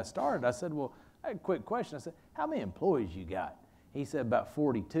before we got started, I said, well, I had a quick question. I said, how many employees you got? He said about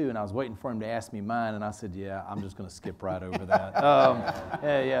 42, and I was waiting for him to ask me mine, and I said, yeah, I'm just going to skip right over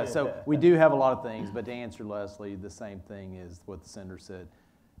that. So we do have a lot of things, but to answer Leslie, the same thing is what the senator said.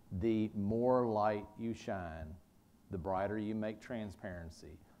 The more light you shine, the brighter you make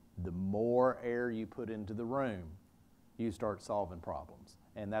transparency, the more air you put into the room, you start solving problems.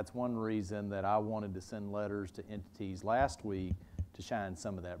 And that's one reason that I wanted to send letters to entities last week to shine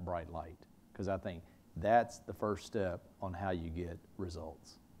some of that bright light, because I think that's the first step on how you get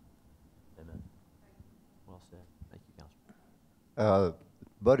results. Amen. Well said. Thank you, Councilman.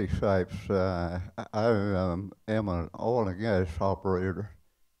 Buddy Sipes. I am an oil and gas operator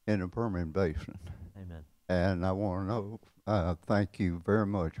in the Permian Basin. Amen. And I want to know, thank you very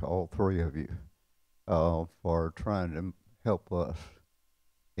much, all three of you, for trying to help us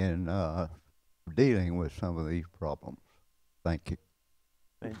in dealing with some of these problems. Thank you.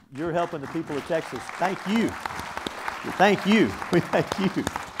 And you're helping the people of Texas. Thank you. Thank you. We thank you.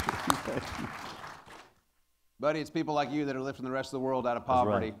 Buddy, it's people like you that are lifting the rest of the world out of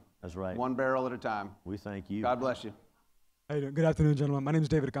poverty. That's right. One barrel at a time. We thank you. God bless you. How you doing? Good afternoon, gentlemen. My name is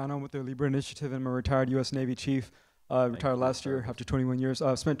David Gano. I'm with the Libra Initiative. I'm a retired U.S. Navy chief. Retired last year after 21 years.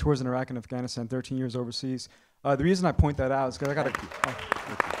 Spent tours in Iraq and Afghanistan, 13 years overseas. The reason I point that out is because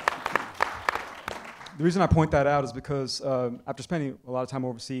the reason I point that out is because after spending a lot of time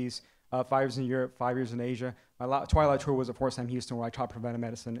overseas, 5 years in Europe, 5 years in Asia, my twilight tour was at Fort Sam Houston, where I taught preventive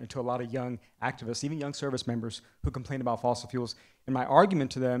medicine, and to a lot of young activists, even young service members who complained about fossil fuels. In my argument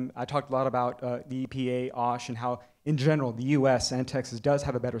to them, I talked a lot about the EPA, OSH, and how, in general, the U.S. and Texas does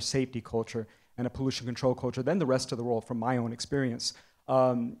have a better safety culture and a pollution control culture than the rest of the world, from my own experience.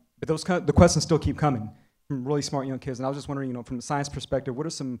 But the questions still keep coming from really smart young kids, and I was just wondering, from the science perspective, what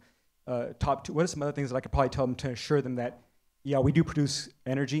are some what are some other things that I could probably tell them to assure them that, yeah, we do produce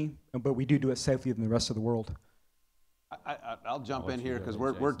energy, but we do it safely than the rest of the world? I'll jump in here because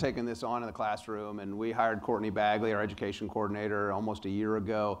we're taking this on in the classroom, and we hired Courtney Bagley, our education coordinator, almost a year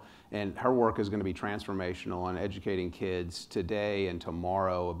ago, and her work is going to be transformational on educating kids today and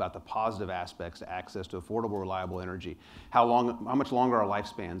tomorrow about the positive aspects to access to affordable, reliable energy, how much longer our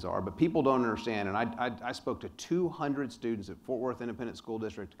lifespans are. But people don't understand, and I spoke to 200 students at Fort Worth Independent School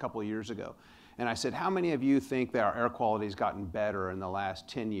District a couple of years ago, and I said, how many of you think that our air quality has gotten better in the last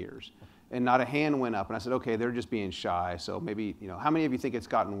 10 years? And not a hand went up, and I said, okay, they're just being shy, so maybe, how many of you think it's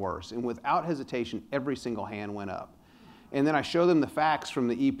gotten worse? And without hesitation, every single hand went up. And then I showed them the facts from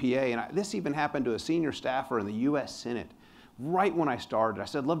the EPA, and this even happened to a senior staffer in the US Senate. Right when I started, I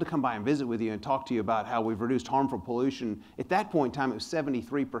said, I'd love to come by and visit with you and talk to you about how we've reduced harmful pollution. At that point in time, it was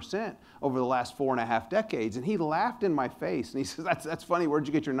 73% over the last 4.5 decades. And he laughed in my face, and he says, that's funny, where'd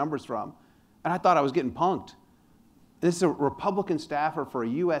you get your numbers from? And I thought I was getting punked. This is a Republican staffer for a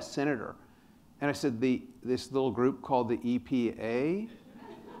US senator. And I said, this little group called the EPA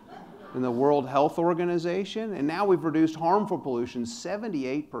and the World Health Organization, and now we've reduced harmful pollution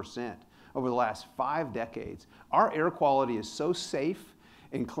 78% over the last 5 decades. Our air quality is so safe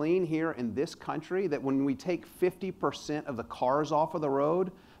and clean here in this country that when we take 50% of the cars off of the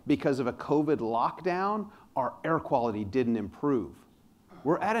road because of a COVID lockdown, our air quality didn't improve.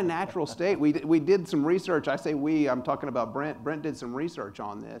 We're at a natural state. We did some research. I say we, I'm talking about Brent. Brent did some research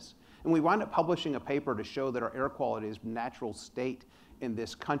on this. And we wound up publishing a paper to show that our air quality is natural state in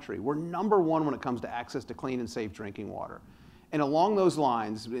this country. We're #1 when it comes to access to clean and safe drinking water. And along those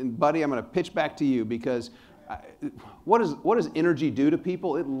lines, and Buddy, I'm going to pitch back to you because what does energy do to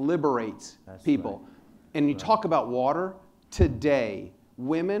people? It liberates people. Right. And you talk about water, today,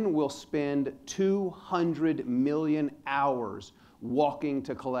 women will spend 200 million hours walking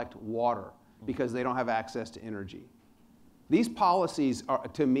to collect water because they don't have access to energy. These policies,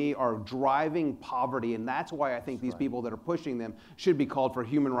 to me, are driving poverty, and that's why I think these people that are pushing them should be called for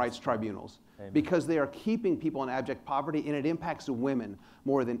human rights tribunals. Amen. Because they are keeping people in abject poverty, and it impacts women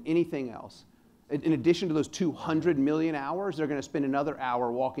more than anything else. In addition to those 200 million hours, they're going to spend another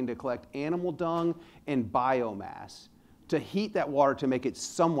hour walking to collect animal dung and biomass to heat that water to make it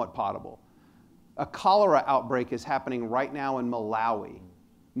somewhat potable. A cholera outbreak is happening right now in Malawi.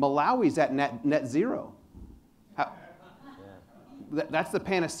 Malawi's at net zero. That's the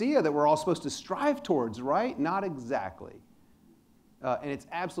panacea that we're all supposed to strive towards, right? Not exactly. And it's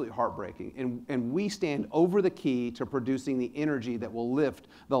absolutely heartbreaking. And we stand over the key to producing the energy that will lift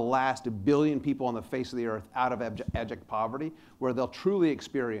the last 1 billion people on the face of the earth out of abject poverty, where they'll truly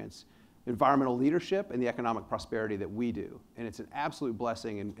experience environmental leadership and the economic prosperity that we do. And it's an absolute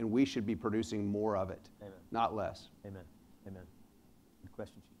blessing, and we should be producing more of it, Amen. Not less. Amen. Amen. Good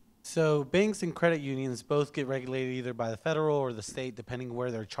question, Chief. So banks and credit unions both get regulated either by the federal or the state, depending where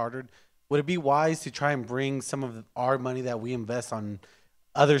they're chartered. Would it be wise to try and bring some of our money that we invest on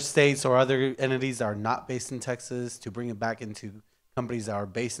other states or other entities that are not based in Texas to bring it back into companies that are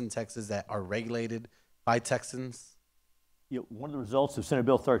based in Texas that are regulated by Texans? One of the results of Senate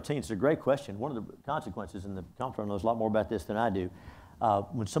Bill 13, it's a great question. One of the consequences, and the Comptroller knows a lot more about this than I do,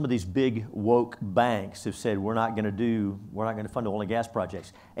 when some of these big woke banks have said we're not going to fund oil and gas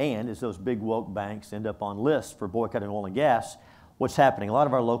projects, and as those big woke banks end up on lists for boycotting oil and gas, what's happening? A lot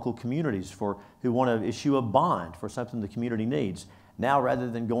of our local communities who want to issue a bond for something the community needs, now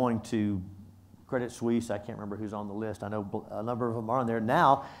rather than going to Credit Suisse, I can't remember who's on the list. I know a number of them are on there.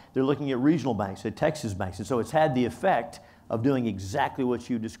 Now they're looking at regional banks, at Texas banks. And so it's had the effect of doing exactly what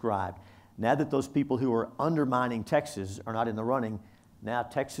you described. Now that those people who are undermining Texas are not in the running, now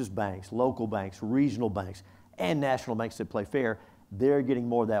Texas banks, local banks, regional banks, and national banks that play fair, they're getting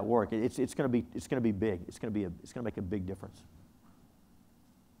more of that work. It's going to be big. It's going to make a big difference.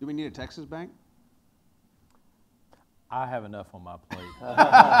 Do we need a Texas bank? I have enough on my plate.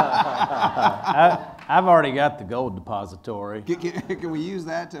 I've already got the gold depository. Can we use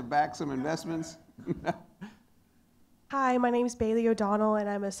that to back some investments? Hi, my name is Bailey O'Donnell, and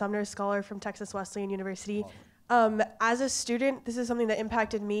I'm a Sumner Scholar from Texas Wesleyan University. As a student, this is something that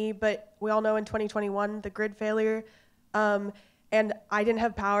impacted me, but we all know in 2021, the grid failure, and I didn't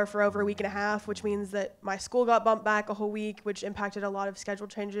have power for over a week and a half, which means that my school got bumped back a whole week, which impacted a lot of schedule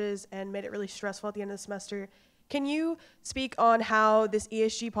changes and made it really stressful at the end of the semester. Can you speak on how this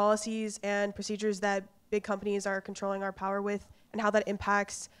ESG policies and procedures that big companies are controlling our power with, and how that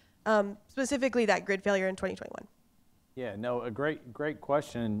impacts specifically that grid failure in 2021? Yeah, no, a great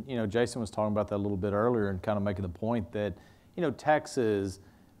question. You know, Jason was talking about that a little bit earlier and kind of making the point that, you know, Texas,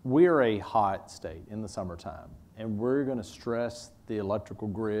 we're a hot state in the summertime, and we're going to stress the electrical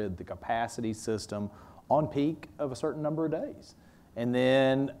grid, the capacity system on peak of a certain number of days. And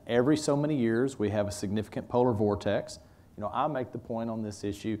then every so many years, we have a significant polar vortex. You know, I make the point on this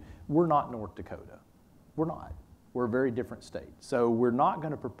issue, we're not North Dakota. We're not. We're a very different state. So we're not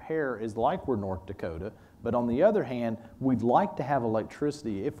going to prepare as like we're North Dakota. But on the other hand, we'd like to have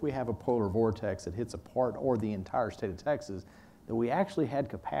electricity if we have a polar vortex that hits a part or the entire state of Texas, that we actually had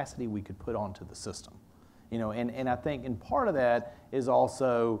capacity we could put onto the system. You know, and I think, and part of that is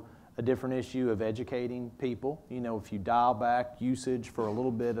also a different issue of educating people. You know, if you dial back usage for a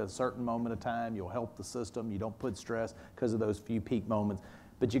little bit at a certain moment of time, you'll help the system. You don't put stress because of those few peak moments.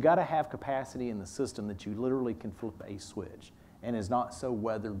 But you got to have capacity in the system that you literally can flip a switch and is not so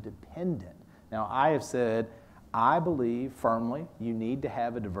weather dependent. Now, I have said, I believe firmly you need to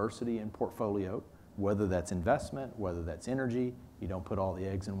have a diversity in portfolio, whether that's investment, whether that's energy. You don't put all the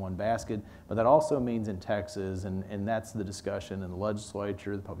eggs in one basket. But that also means in Texas, and that's the discussion in the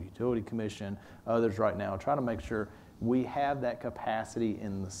legislature, the Public Utility Commission, others right now, trying to make sure we have that capacity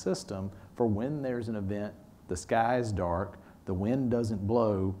in the system for when there's an event, the sky is dark, the wind doesn't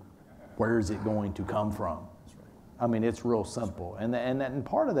blow, where is it going to come from? I mean, it's real simple. And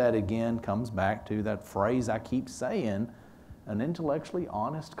part of that, again, comes back to that phrase I keep saying, an intellectually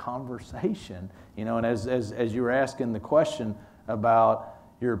honest conversation. You know, and as you were asking the question about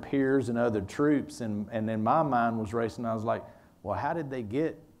your peers and other troops, and then my mind was racing, I was like, well, how did they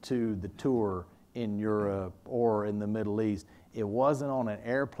get to the tour in Europe or in the Middle East? It wasn't on an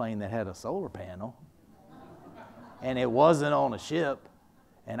airplane that had a solar panel, and it wasn't on a ship.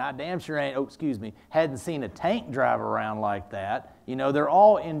 And I damn sure hadn't seen a tank drive around like that. You know, they're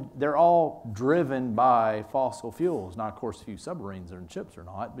all driven by fossil fuels. Now, of course, a few submarines and ships are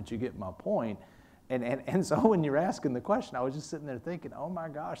not, but you get my point. And so when you're asking the question, I was just sitting there thinking, oh my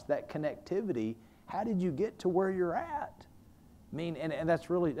gosh, that connectivity, how did you get to where you're at? I mean, and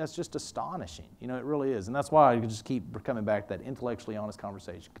that's just astonishing. You know, it really is. And that's why I just keep coming back to that intellectually honest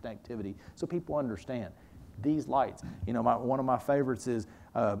conversation, connectivity, so people understand. These lights, you know, one of my favorites is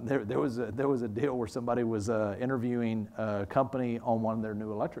there was a deal where somebody was interviewing a company on one of their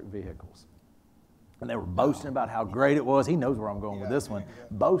new electric vehicles, and they were boasting about how great it was. He knows where I'm going with this one,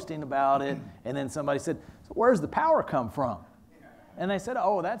 boasting about it. And then somebody said, "So where's the power come from?" And they said,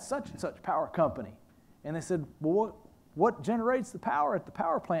 "Oh, that's such and such power company." And they said, "Well, what generates the power at the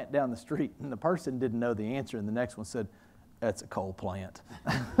power plant down the street?" And the person didn't know the answer, and the next one said, "That's a coal plant."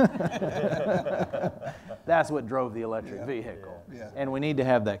 That's what drove the electric vehicle. Yeah. And we need to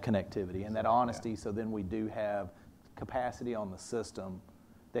have that connectivity and that honesty, so then we do have capacity on the system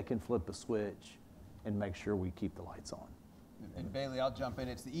that can flip a switch and make sure we keep the lights on. And Bailey, I'll jump in.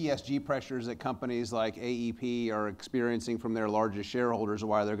 It's the ESG pressures that companies like AEP are experiencing from their largest shareholders,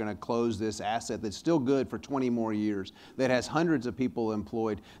 why they're going to close this asset that's still good for 20 more years, that has hundreds of people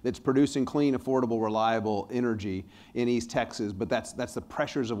employed, that's producing clean, affordable, reliable energy in East Texas. But that's the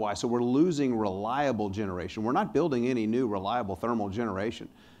pressures of why. So we're losing reliable generation. We're not building any new reliable thermal generation,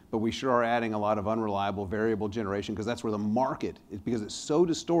 but we sure are adding a lot of unreliable variable generation, because that's where the market, because it's so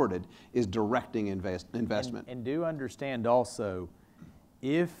distorted, is directing investment. And do understand also,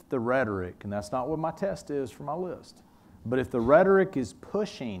 if the rhetoric, and that's not what my test is for my list, but if the rhetoric is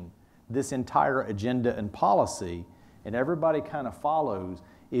pushing this entire agenda and policy, and everybody kind of follows,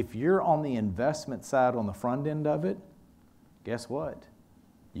 if you're on the investment side on the front end of it, guess what?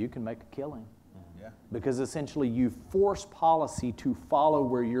 You can make a killing. Because essentially you force policy to follow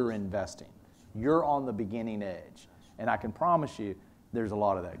where you're investing. You're on the beginning edge. And I can promise you there's a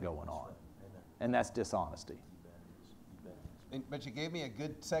lot of that going on. And that's dishonesty. But you gave me a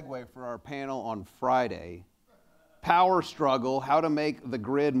good segue for our panel on Friday. Power struggle, how to make the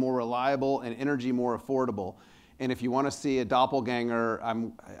grid more reliable and energy more affordable. And if you want to see a doppelganger,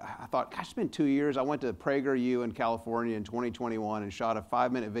 I thought, gosh, it's been 2 years. I went to PragerU in California in 2021 and shot a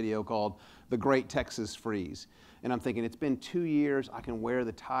 5-minute video called The Great Texas Freeze. And I'm thinking, it's been 2 years, I can wear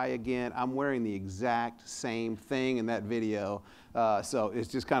the tie again. I'm wearing the exact same thing in that video. So it's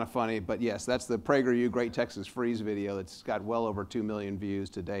just kind of funny. But yes, that's the PragerU Great Texas Freeze video that's got well over 2 million views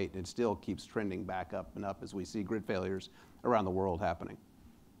to date. And it still keeps trending back up and up as we see grid failures around the world happening.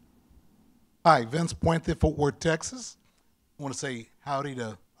 Hi, Vince Puente, Fort Worth, Texas. I want to say howdy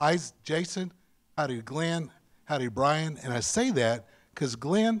to Jason, howdy to Glenn, howdy to Bryan. And I say that because,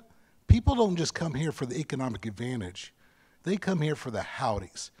 Glenn, people don't just come here for the economic advantage. They come here for the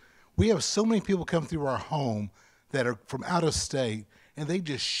howdies. We have so many people come through our home that are from out of state, and they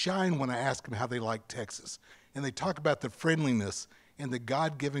just shine when I ask them how they like Texas. And they talk about the friendliness and the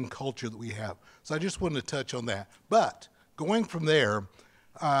God-given culture that we have. So I just wanted to touch on that. But going from there,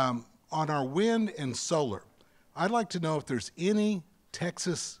 on our wind and solar, I'd like to know if there's any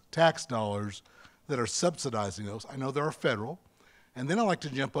Texas tax dollars that are subsidizing those. I know there are federal. And then I'd like to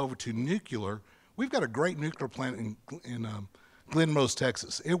jump over to nuclear. We've got a great nuclear plant in Glen Rose,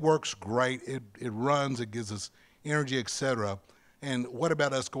 Texas. It works great. It runs. It gives us energy, et cetera. And what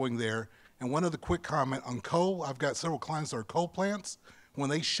about us going there? And one other quick comment on coal. I've got several clients that are coal plants. When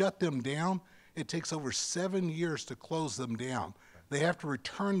they shut them down, it takes over 7 years to close them down. They have to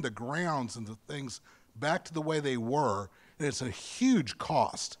return the grounds and the things back to the way they were, and it's a huge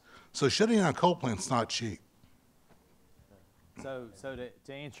cost. So shutting down a coal plant's not cheap. So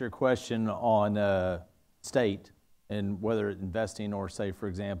to answer your question on state and whether investing or, say, for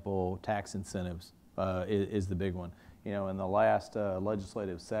example, tax incentives is the big one. You know, in the last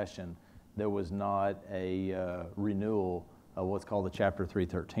legislative session, there was not a renewal of what's called the Chapter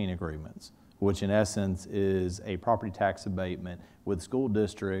 313 agreements, which in essence is a property tax abatement with school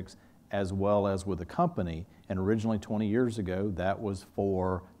districts as well as with a company. And originally 20 years ago, that was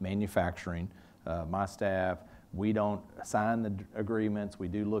for manufacturing. My staff, we don't sign the agreements. We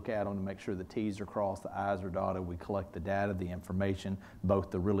do look at them to make sure the T's are crossed, the I's are dotted. We collect the data, the information,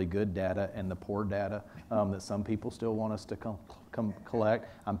 both the really good data and the poor data that some people still want us to come collect.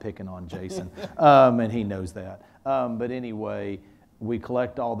 I'm picking on Jason, and he knows that. But anyway, we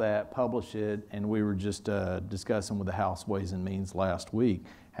collect all that, publish it, and we were just discussing with the House Ways and Means last week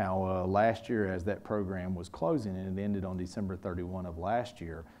how last year, as that program was closing, and it ended on December 31 of last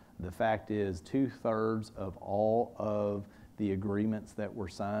year, the fact is 2/3 of all of the agreements that were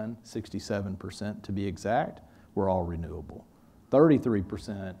signed, 67% to be exact, were all renewable.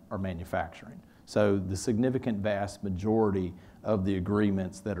 33% are manufacturing. So the significant vast majority of the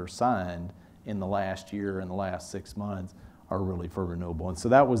agreements that are signed in the last year and the last 6 months are really for renewable. And so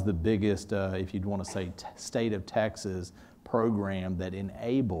that was the biggest, if you'd want to say, state of Texas program that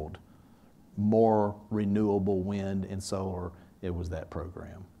enabled more renewable wind and solar. It was that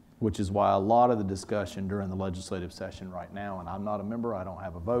program, which is why a lot of the discussion during the legislative session right now, and I'm not a member, I don't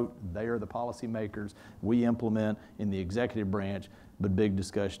have a vote, they are the policymakers, we implement in the executive branch, but big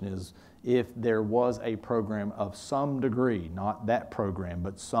discussion is if there was a program of some degree, not that program,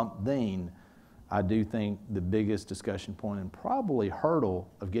 but something, I do think the biggest discussion point and probably hurdle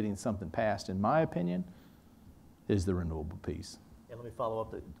of getting something passed, in my opinion, is the renewable piece. And let me follow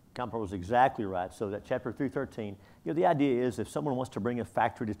up. The Comptroller was exactly right. So that Chapter 313, the idea is if someone wants to bring a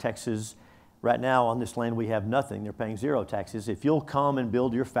factory to Texas, right now on this land we have nothing. They're paying zero taxes. If you'll come and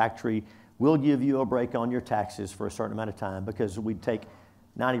build your factory, we'll give you a break on your taxes for a certain amount of time because we'd take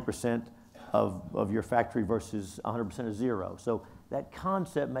 90% of your factory versus 100% of zero. So that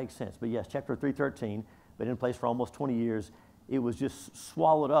concept makes sense. But yes, Chapter 313, been in place for almost 20 years. It was just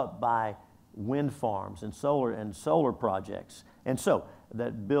swallowed up by wind farms and solar projects. And so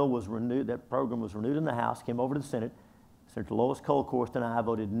that bill was renewed, that program was renewed in the House, came over to the Senate. Senator Lois Colcourt and I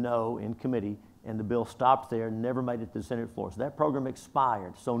voted no in committee, and the bill stopped there, never made it to the Senate floor. So that program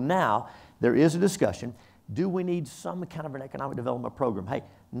expired. So now there is a discussion. Do we need some kind of an economic development program? Hey,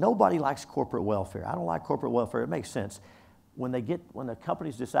 nobody likes corporate welfare. I don't like corporate welfare. It makes sense. When the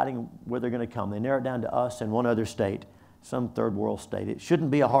company's deciding where they're going to come, they narrow it down to us and one other state, some third world state. It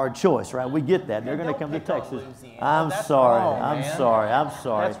shouldn't be a hard choice, right? We get that. They're going to come to Texas. I'm sorry.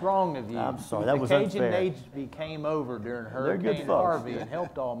 That's wrong of you. I'm sorry. That was unfair. Cajun Navy came over during Hurricane Harvey and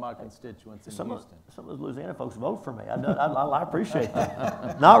helped all my constituents in Houston. Some of those Louisiana folks vote for me. I appreciate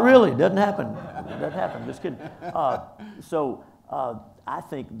that. Not really. Doesn't happen. Just kidding. I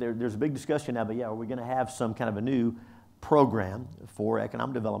think there's a big discussion now, but yeah, are we going to have some kind of a new program for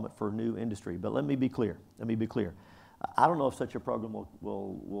economic development for new industry? But let me be clear. I don't know if such a program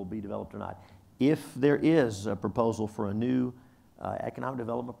will be developed or not. If there is a proposal for a new economic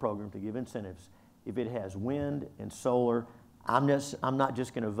development program to give incentives, if it has wind and solar, I'm not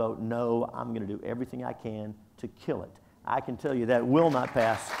just going to vote no. I'm going to do everything I can to kill it. I can tell you that will not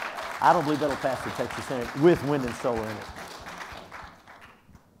pass. I don't believe that'll pass the Texas Senate with wind and solar in it.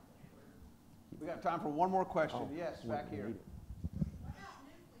 We got time for one more question. Yes, back here.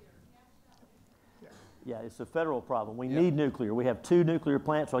 Yeah, it's a federal problem. We need nuclear. We have 2 nuclear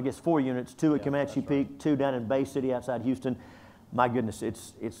plants, so I guess 4 units, 2 at Comanche Peak, 2 down in Bay City outside Houston. My goodness,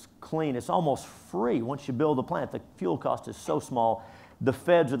 it's clean. It's almost free once you build the plant. The fuel cost is so small. The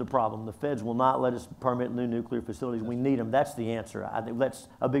feds are the problem. The feds will not let us permit new nuclear facilities. We need them. That's the answer. I think that's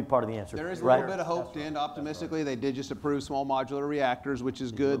a big part of the answer. There is a little bit of hope to end optimistically. They did just approve small modular reactors, which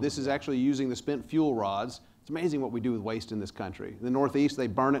is good. This is actually using the spent fuel rods. It's amazing what we do with waste in this country. In the Northeast, they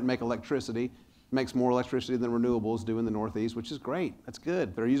burn it and make electricity. Makes more electricity than renewables do in the Northeast, which is great. That's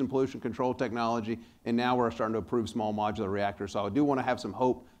good. They're using pollution control technology, and now we're starting to approve small modular reactors. So I do want to have some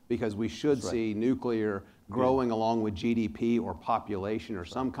hope because we should see nuclear growing along with GDP or population or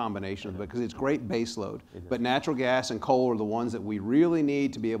some combination of it, because it's great base load. But natural gas and coal are the ones that we really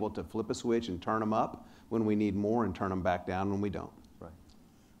need to be able to flip a switch and turn them up when we need more and turn them back down when we don't.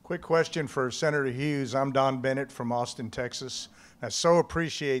 Quick question for Senator Hughes. I'm Don Bennett from Austin, Texas. I so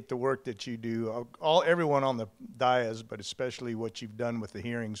appreciate the work that you do. Everyone on the dais, but especially what you've done with the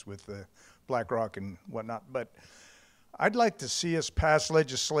hearings with BlackRock and whatnot. But I'd like to see us pass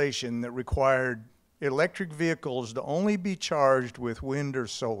legislation that required electric vehicles to only be charged with wind or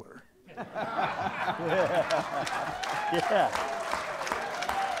solar.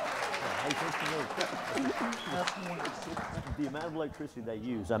 The amount of electricity they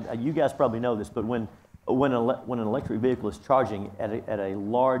use, you guys probably know this, but when an electric vehicle is charging at a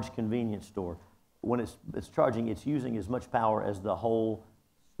large convenience store, when it's charging, it's using as much power as the whole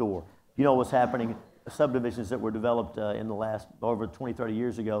store. You know what's happening? Subdivisions that were developed in the last over 20, 30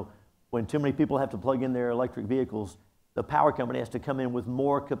 years ago, when too many people have to plug in their electric vehicles, the power company has to come in with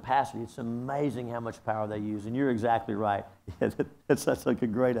more capacity. It's amazing how much power they use, and you're exactly right. That's like a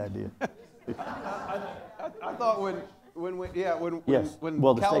great idea. I thought when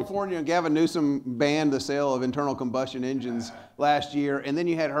the California and Gavin Newsom banned the sale of internal combustion engines last year, and then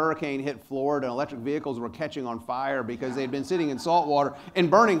you had hurricane hit Florida, and electric vehicles were catching on fire because they'd been sitting in salt water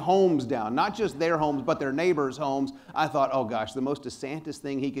and burning homes down, not just their homes, but their neighbors' homes. I thought, oh gosh, the most DeSantis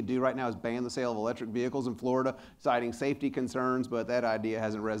thing he could do right now is ban the sale of electric vehicles in Florida, citing safety concerns, but that idea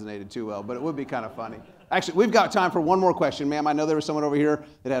hasn't resonated too well, but it would be kind of funny. Actually, we've got time for one more question, ma'am. I know there was someone over here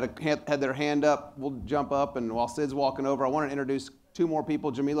that had their hand up. We'll jump up, and while Sid's walking over, I want to introduce 2 more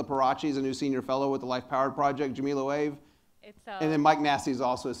people. Jamila Parachi is a new senior fellow with the Life Powered Project. Jamila, wave. And then Mike Nasty is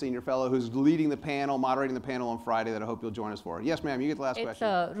also a senior fellow who's leading the panel, moderating the panel on Friday that I hope you'll join us for. Yes, ma'am, you get the last question.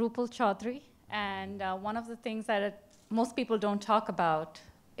 It's Rupal Chaudhry, and one of the things that most people don't talk about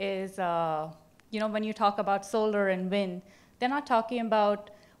is, when you talk about solar and wind, they're not talking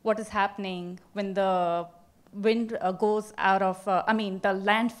about what is happening when the wind goes out of, the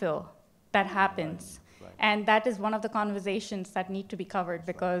landfill that happens. Right. And that is one of the conversations that need to be covered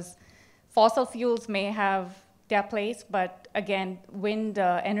because fossil fuels may have their place, but again, wind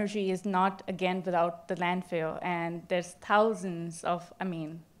energy is not, again, without the landfill. And there's thousands of,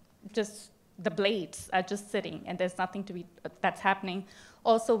 just the blades are just sitting and there's nothing that's happening.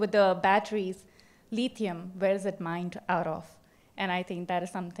 Also with the batteries, lithium, where is it mined out of? And I think that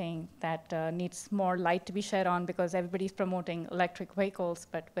is something that needs more light to be shed on because everybody's promoting electric vehicles,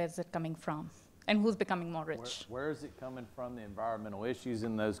 but where's it coming from? And who's becoming more rich? Where is it coming from, the environmental issues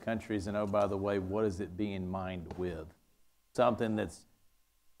in those countries? And oh, by the way, what is it being mined with? Something that's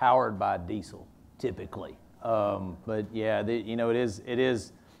powered by diesel, typically. But yeah, it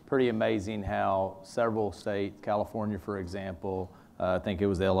is pretty amazing how several states, California, for example, I think it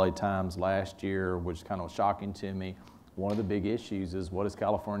was the LA Times last year, which kind of shocking to me. One of the big issues is what is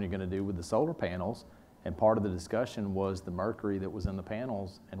California going to do with the solar panels? And part of the discussion was the mercury that was in the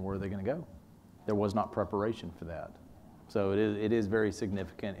panels and where are they going to go? There was not preparation for that. So it is very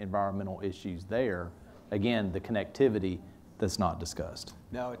significant environmental issues there. Again, the connectivity that's not discussed.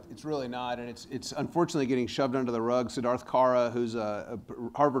 No, it's really not, and it's unfortunately getting shoved under the rug. Siddharth Kara, who's a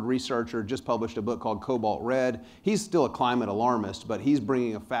Harvard researcher, just published a book called Cobalt Red. He's still a climate alarmist, but he's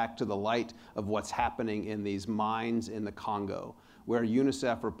bringing a fact to the light of what's happening in these mines in the Congo, where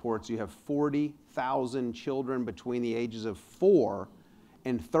UNICEF reports you have 40,000 children between the ages of 4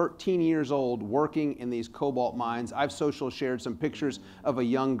 and 13 years old working in these cobalt mines. I've social shared some pictures of a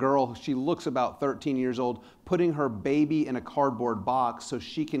young girl. She looks about 13 years old, putting her baby in a cardboard box so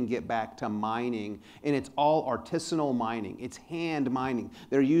she can get back to mining. And it's all artisanal mining. It's hand mining.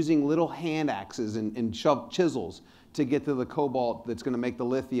 They're using little hand axes and chisels to get to the cobalt that's going to make the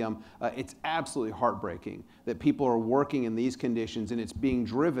lithium. It's absolutely heartbreaking that people are working in these conditions, and it's being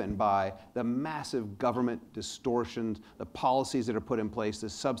driven by the massive government distortions, the policies that are put in place, the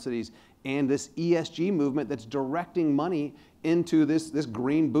subsidies, and this ESG movement that's directing money into this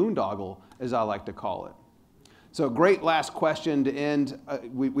green boondoggle, as I like to call it. So great last question to end.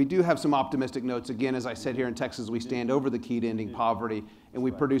 We do have some optimistic notes. Again, as I said, here in Texas, we stand over the key to ending poverty, and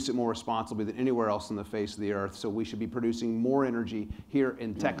we produce it more responsibly than anywhere else on the face of the earth. So we should be producing more energy here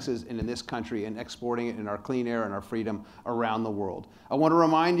in Texas and in this country and exporting it in our clean air and our freedom around the world. I want to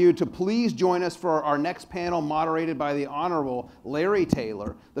remind you to please join us for our next panel moderated by the Honorable Larry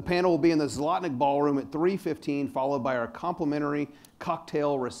Taylor. The panel will be in the Zlotnick Ballroom at 3:15, followed by our complimentary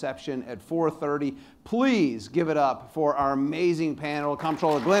cocktail reception at 4:30. Please give it up for our amazing panel,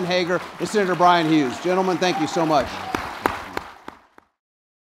 Comptroller Glenn Hegar and Senator Bryan Hughes. Gentlemen, thank you so much.